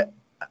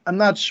 I'm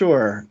not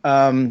sure.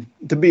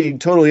 To be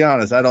totally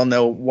honest, I don't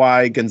know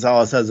why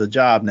Gonzalez has a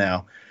job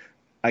now,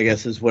 I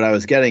guess is what I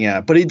was getting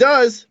at. But he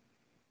does.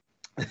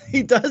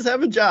 He does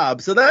have a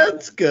job, so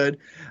that's good.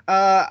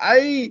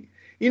 I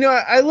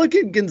look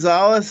at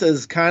Gonzalez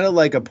as kind of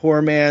like a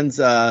poor man's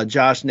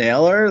Josh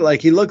Naylor.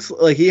 He looks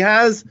like he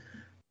has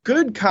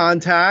good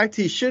contact.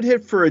 He should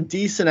hit for a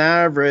decent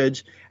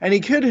average, and he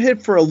could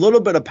hit for a little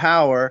bit of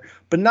power,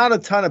 but not a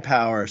ton of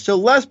power. So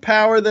less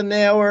power than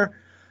Naylor,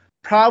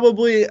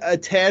 probably a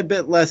tad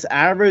bit less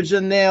average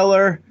than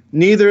Naylor.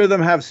 Neither of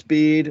them have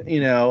speed,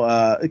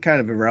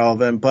 kind of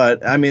irrelevant.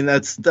 But, I mean,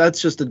 that's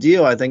just a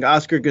deal. I think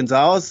Oscar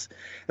Gonzalez,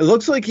 it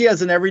looks like he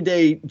has an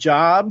everyday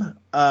job,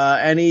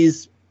 and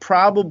he's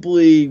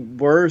probably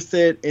worth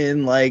it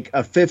in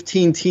a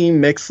 15-team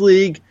mixed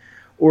league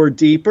or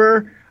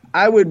deeper.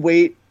 I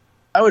would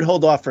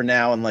hold off for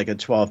now in a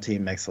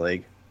 12-team mixed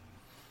league.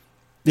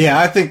 Yeah,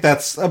 I think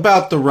that's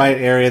about the right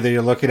area that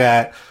you're looking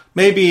at.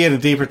 Maybe in a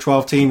deeper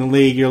 12-team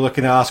league, you're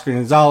looking at Oscar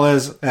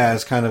Gonzalez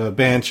as kind of a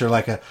bench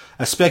or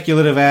a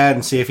speculative ad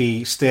and see if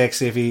he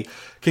sticks, if he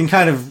can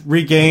kind of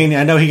regain.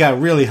 I know he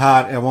got really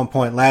hot at one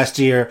point last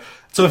year.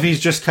 So if he's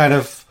just kind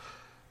of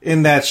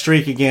in that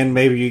streak again,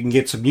 maybe you can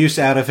get some use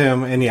out of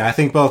him. And yeah, I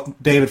think both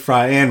David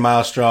Fry and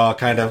Miles Straw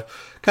kind of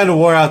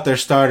wore out their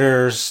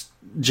starters'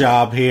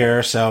 job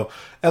here. So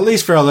at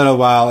least for a little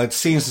while, it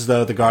seems as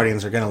though the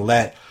Guardians are going to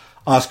let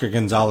Oscar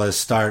Gonzalez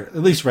start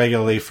at least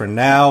regularly for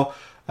now.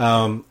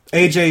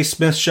 AJ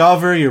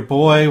Smith-Shawver, your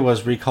boy,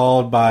 was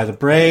recalled by the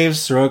Braves.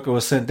 Soroka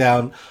was sent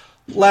down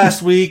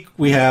last week.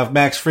 We have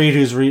Max Fried,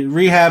 who's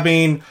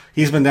rehabbing.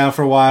 He's been down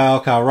for a while.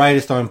 Kyle Wright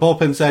is throwing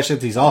bullpen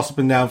sessions. He's also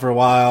been down for a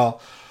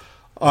while.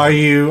 Are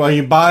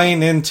you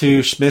buying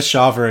into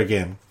Smith-Shawver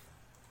again?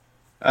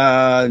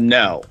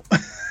 No.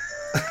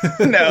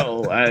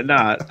 No, I'm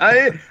not.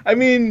 I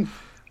mean,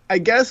 I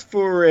guess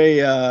for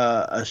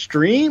a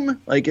stream,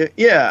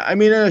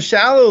 in a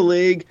shallow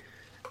league,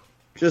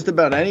 just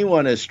about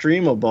anyone is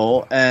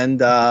streamable,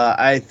 and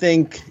I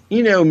think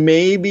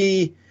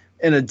maybe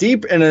in a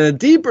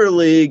deeper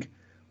league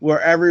where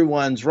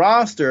everyone's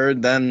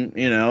rostered,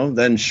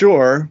 then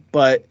sure.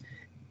 But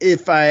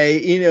if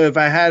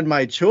I had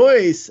my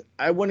choice,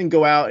 I wouldn't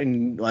go out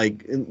and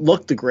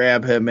look to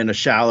grab him in a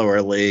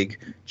shallower league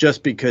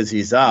just because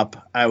he's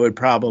up. I would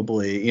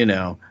probably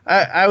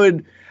I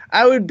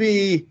would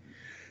be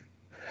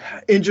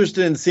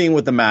interested in seeing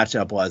what the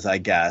matchup was, I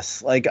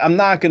guess. I'm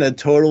not going to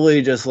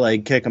totally just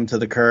kick him to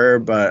the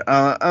curb, but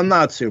I'm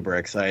not super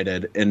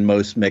excited in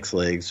most mixed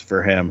leagues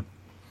for him.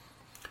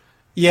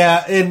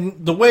 Yeah,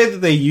 and the way that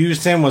they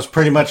used him was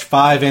pretty much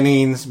 5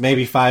 innings,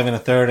 maybe 5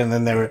 1/3, and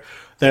then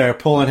they're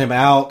pulling him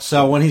out.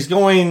 So when he's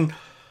going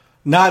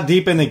not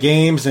deep in the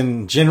games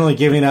and generally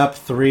giving up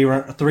 3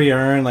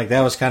 earned,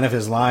 that was kind of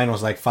his line,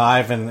 was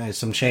 5 and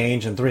some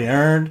change and 3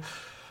 earned.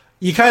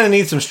 You kind of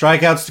need some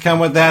strikeouts to come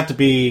with that to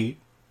be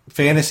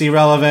fantasy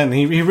relevant,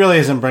 and he really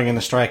isn't bringing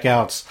the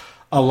strikeouts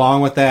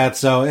along with that.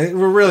 So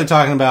we're really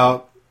talking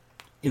about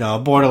a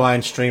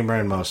borderline streamer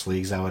in most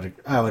leagues. I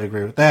would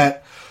agree with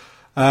that.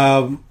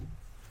 On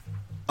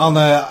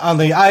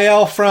the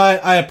IL front,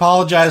 I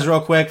apologize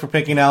real quick for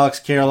picking Alex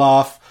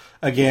Kirilloff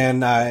again.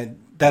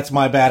 That's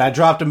my bad. I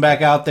dropped him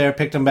back out there,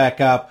 picked him back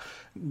up,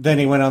 then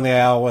he went on the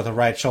IL with a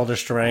right shoulder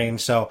strain.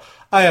 So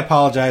I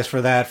apologize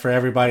for that for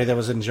everybody that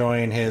was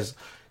enjoying his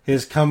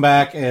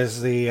comeback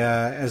as the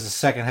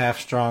second half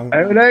strong.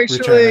 I would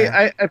actually,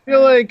 I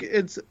feel like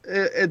it's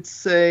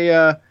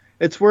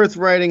worth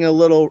writing a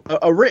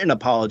written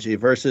apology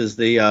versus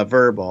the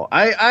verbal.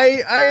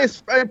 I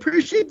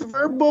appreciate the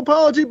verbal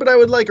apology, but I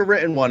would like a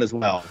written one as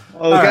well.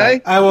 Okay,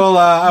 right.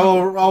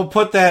 I'll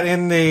put that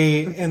in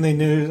the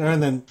news or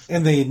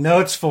in the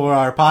notes for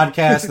our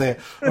podcast.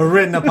 A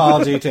written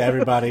apology to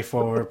everybody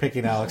for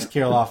picking Alex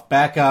Kirilloff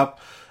back up.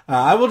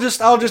 I'll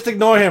just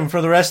ignore him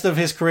for the rest of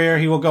his career.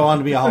 He will go on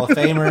to be a Hall of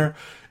Famer.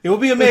 It will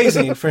be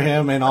amazing for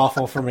him and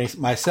awful for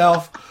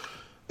myself.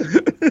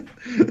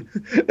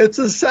 It's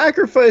the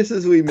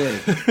sacrifices we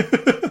make.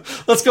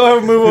 Let's go ahead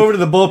and move over to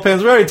the bullpens.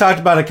 We already talked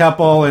about a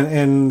couple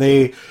in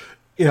the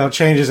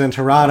changes in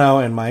Toronto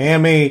and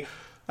Miami.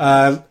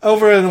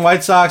 Over in the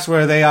White Sox,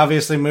 where they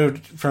obviously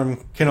moved from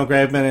Kendall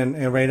Graveman and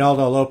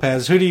Reynaldo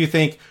Lopez, who do you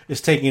think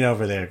is taking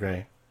over there,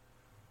 Gray?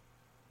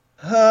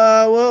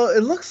 Well,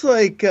 it looks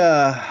like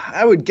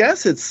I would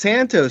guess it's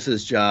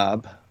Santos's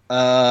job.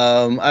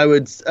 I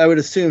would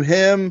assume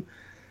him.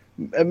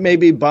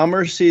 Maybe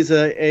Bummer sees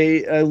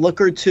a look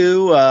or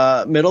two.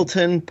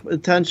 Middleton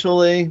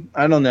potentially.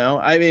 I don't know.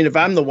 I mean, if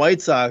I'm the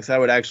White Sox, I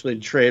would actually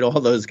trade all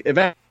those. If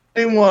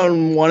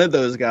anyone wanted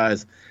those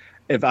guys,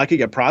 if I could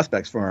get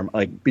prospects for them,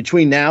 like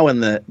between now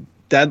and the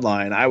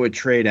deadline, I would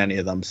trade any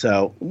of them.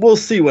 So we'll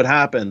see what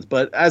happens.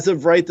 But as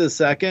of right this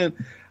second,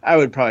 I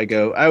would probably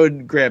go. I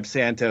would grab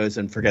Santos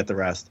and forget the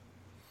rest.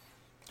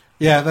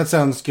 Yeah, that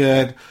sounds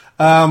good.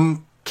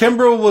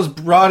 Kimbrel was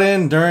brought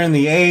in during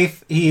the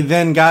 8th. He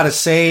then got a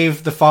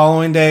save the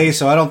following day,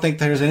 so I don't think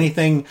there's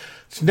anything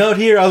to note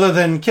here other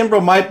than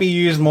Kimbrel might be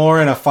used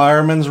more in a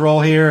fireman's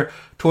role here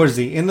towards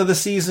the end of the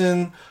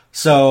season.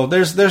 So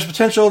there's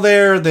potential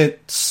there that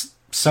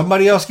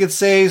somebody else gets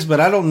saves,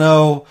 but I don't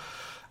know.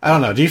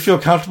 Do you feel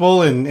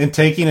comfortable in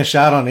taking a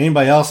shot on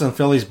anybody else in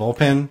Philly's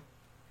bullpen?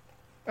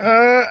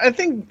 I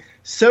think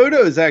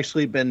Soto's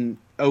actually been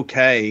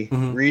okay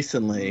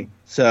recently.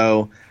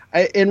 So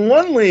in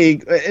one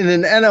league, in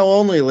an NL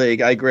only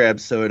league, I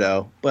grabbed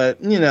Soto,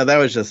 but that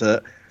was just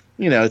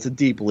it's a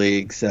deep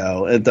league,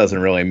 so it doesn't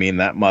really mean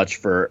that much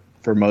for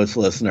most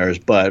listeners.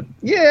 But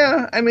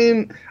yeah, I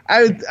mean,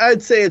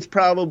 I'd say it's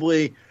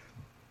probably,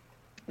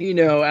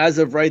 as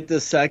of right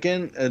this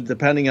second,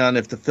 depending on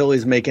if the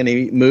Phillies make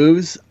any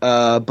moves.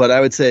 But I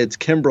would say it's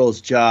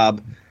Kimbrel's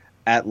job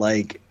at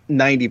like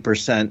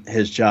 90%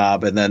 his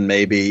job, and then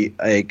maybe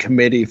a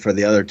committee for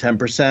the other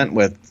 10%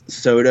 with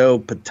Soto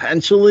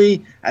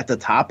potentially at the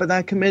top of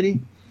that committee.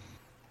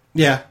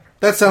 Yeah,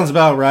 that sounds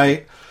about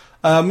right.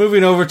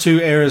 Moving over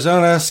to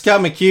Arizona,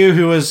 Scott McHugh,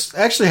 who was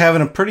actually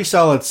having a pretty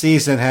solid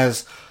season,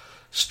 has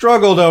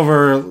struggled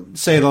over,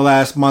 say, the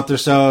last month or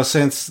so.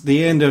 Since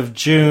the end of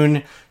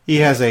June, he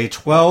has a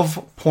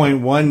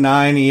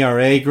 12.19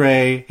 ERA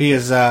grade.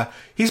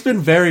 He's been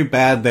very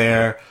bad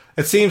there.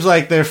 It seems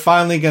like they're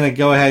finally going to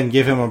go ahead and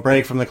give him a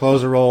break from the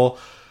closer role.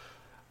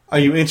 Are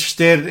you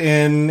interested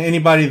in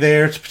anybody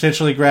there to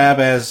potentially grab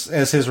as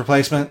his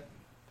replacement?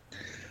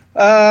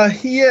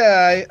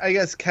 Yeah, I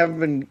guess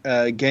Kevin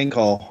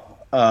Ginkel.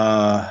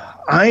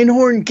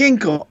 Einhorn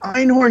Ginkel.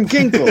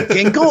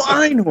 Ginkel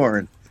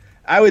Einhorn.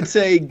 I would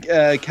say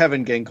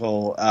Kevin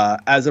Ginkel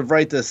as of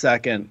right this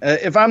second.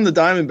 If I'm the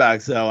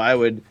Diamondbacks, though,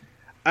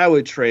 I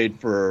would trade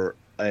for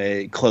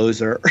a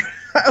closer.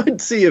 I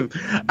would see if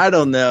I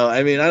don't know.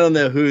 I mean, I don't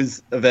know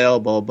who's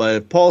available, but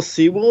if Paul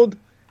Sewald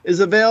is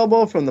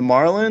available from the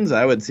Marlins,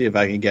 I would see if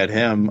I can get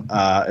him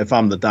if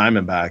I'm the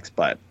Diamondbacks.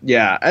 But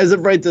yeah, as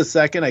of right this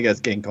second, I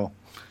guess Ginkel.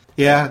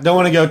 Yeah, don't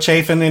want to go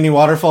chafing any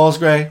waterfalls,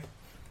 Gray?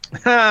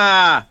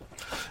 Ha!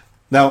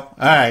 No. All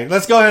right,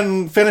 let's go ahead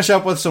and finish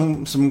up with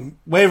some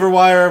waiver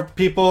wire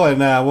people, and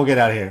we'll get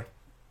out of here.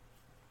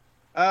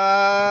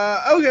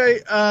 Okay.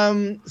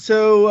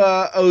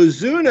 So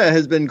Ozuna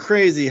has been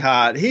crazy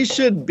hot. He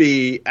should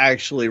be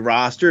actually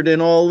rostered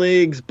in all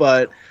leagues,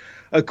 but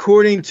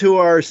according to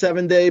our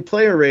 7-day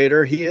player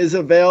rater, he is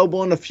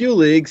available in a few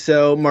leagues.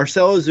 So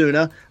Marcell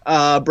Ozuna,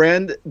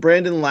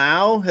 Brandon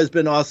Lau has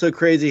been also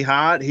crazy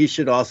hot. He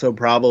should also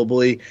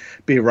probably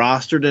be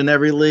rostered in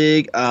every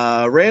league.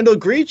 Randall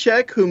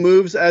Grichuk, who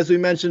moves, as we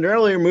mentioned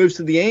earlier, moves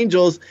to the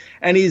Angels,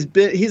 and he's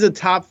a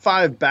top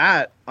 5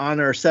 bat on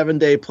our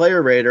 7-day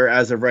player rater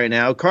as of right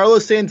now.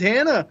 Carlos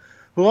Santana,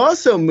 who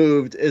also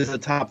moved, is a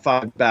top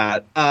 5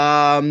 bat.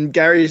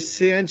 Gary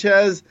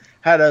Sanchez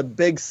had a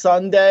big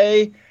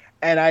Sunday,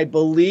 and I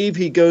believe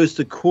he goes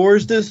to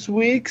Coors this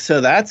week, so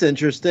that's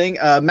interesting.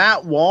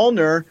 Matt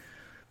Wallner,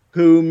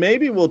 who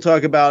maybe we'll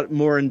talk about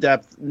more in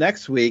depth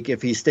next week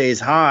if he stays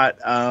hot.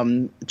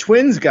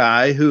 Twins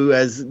guy who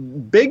has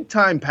big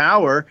time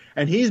power,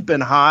 and he's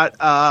been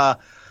hot.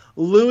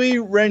 Louis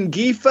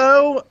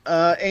Rengifo,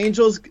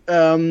 Angels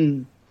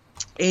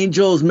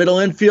middle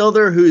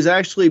infielder, who's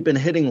actually been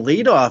hitting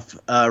leadoff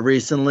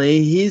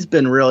recently. He's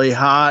been really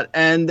hot.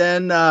 And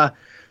then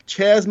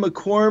Chas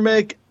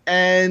McCormick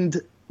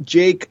and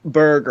Jake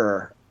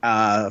Berger,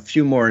 a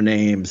few more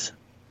names.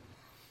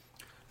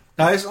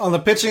 Nice. On the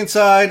pitching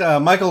side,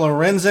 Michael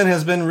Lorenzen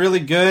has been really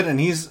good, and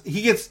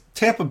he gets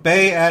Tampa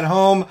Bay at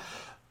home.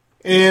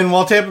 And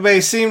while Tampa Bay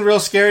seemed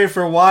real scary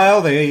for a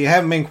while, they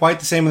haven't been quite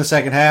the same in the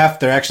second half.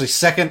 They're actually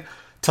second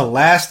to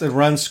last in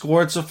runs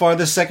scored so far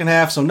this second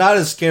half, so not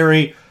as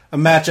scary a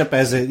matchup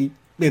as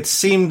it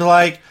seemed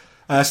like.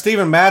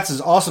 Steven Matz has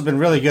also been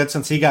really good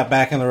since he got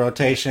back in the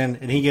rotation,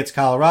 and he gets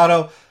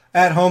Colorado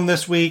at home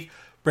this week.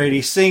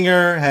 Brady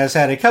Singer has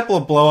had a couple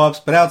of blow-ups,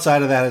 but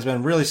outside of that has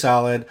been really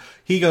solid.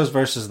 He goes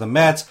versus the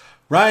Mets.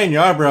 Ryan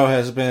Yarbrough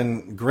has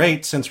been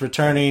great since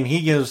returning.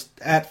 He goes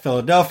at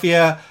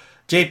Philadelphia.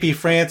 JP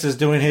France is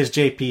doing his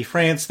JP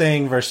France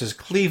thing versus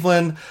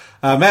Cleveland.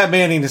 Matt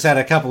Manning has had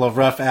a couple of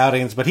rough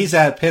outings, but he's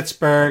at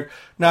Pittsburgh.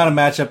 Not a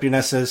matchup you're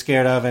necessarily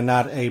scared of, and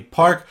not a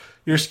park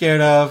you're scared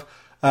of.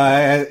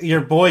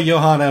 Your boy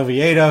Johan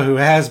Oviedo, who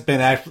has been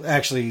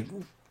actually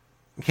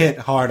hit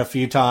hard a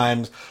few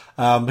times,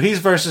 but he's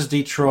versus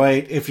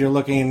Detroit if you're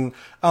looking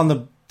on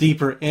the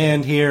deeper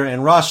end here.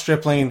 And Ross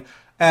Stripling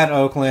at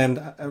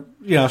Oakland.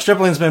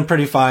 Stripling's been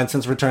pretty fine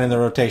since returning the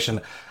rotation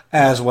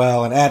as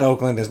well, and at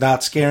Oakland is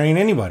not scaring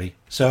anybody.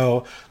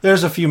 So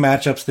there's a few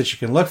matchups that you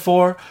can look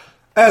for.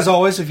 As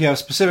always, if you have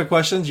specific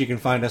questions, you can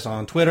find us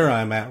on Twitter.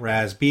 I'm at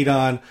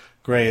RazBeaton.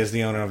 Gray is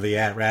the owner of the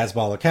at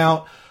Razball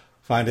account.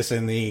 Find us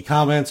in the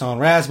comments on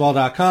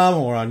Razball.com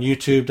or on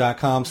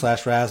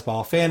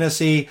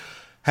YouTube.com/RazballFantasy.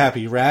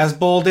 Happy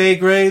Razball Day,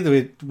 Gray.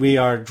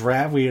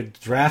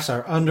 Drafts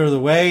are under the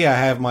way. I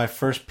have my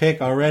first pick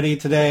already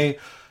today.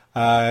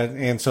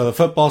 And so the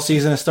football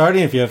season is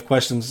starting. If you have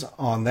questions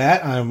on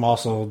that, I'm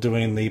also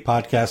doing the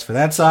podcast for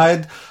that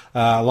side,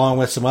 along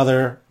with some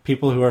other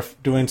people who are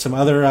doing some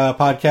other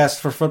podcasts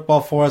for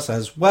football for us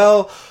as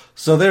well.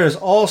 So there is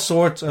all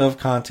sorts of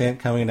content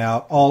coming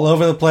out all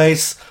over the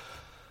place.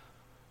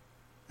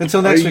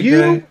 Until next week,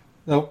 Gray.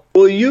 Nope.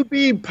 Will you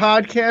be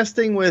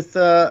podcasting with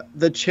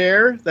the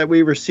chair that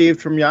we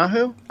received from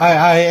Yahoo?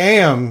 I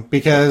am,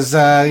 because,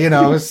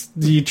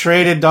 you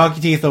traded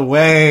Donkey Teeth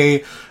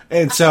away,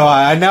 and so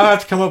I now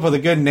have to come up with a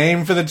good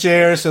name for the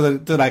chair so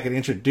that I can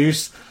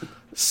introduce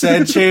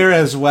said chair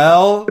as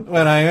well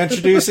when I'm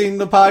introducing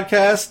the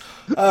podcast.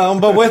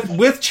 But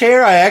with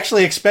chair, I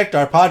actually expect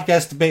our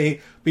podcast to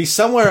be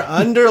somewhere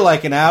under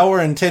like an hour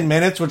and 10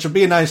 minutes, which would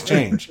be a nice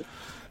change.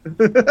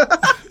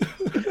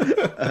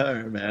 All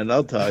right, man.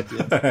 I'll talk to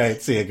you. All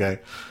right. See you, guy.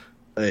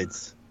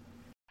 Thanks.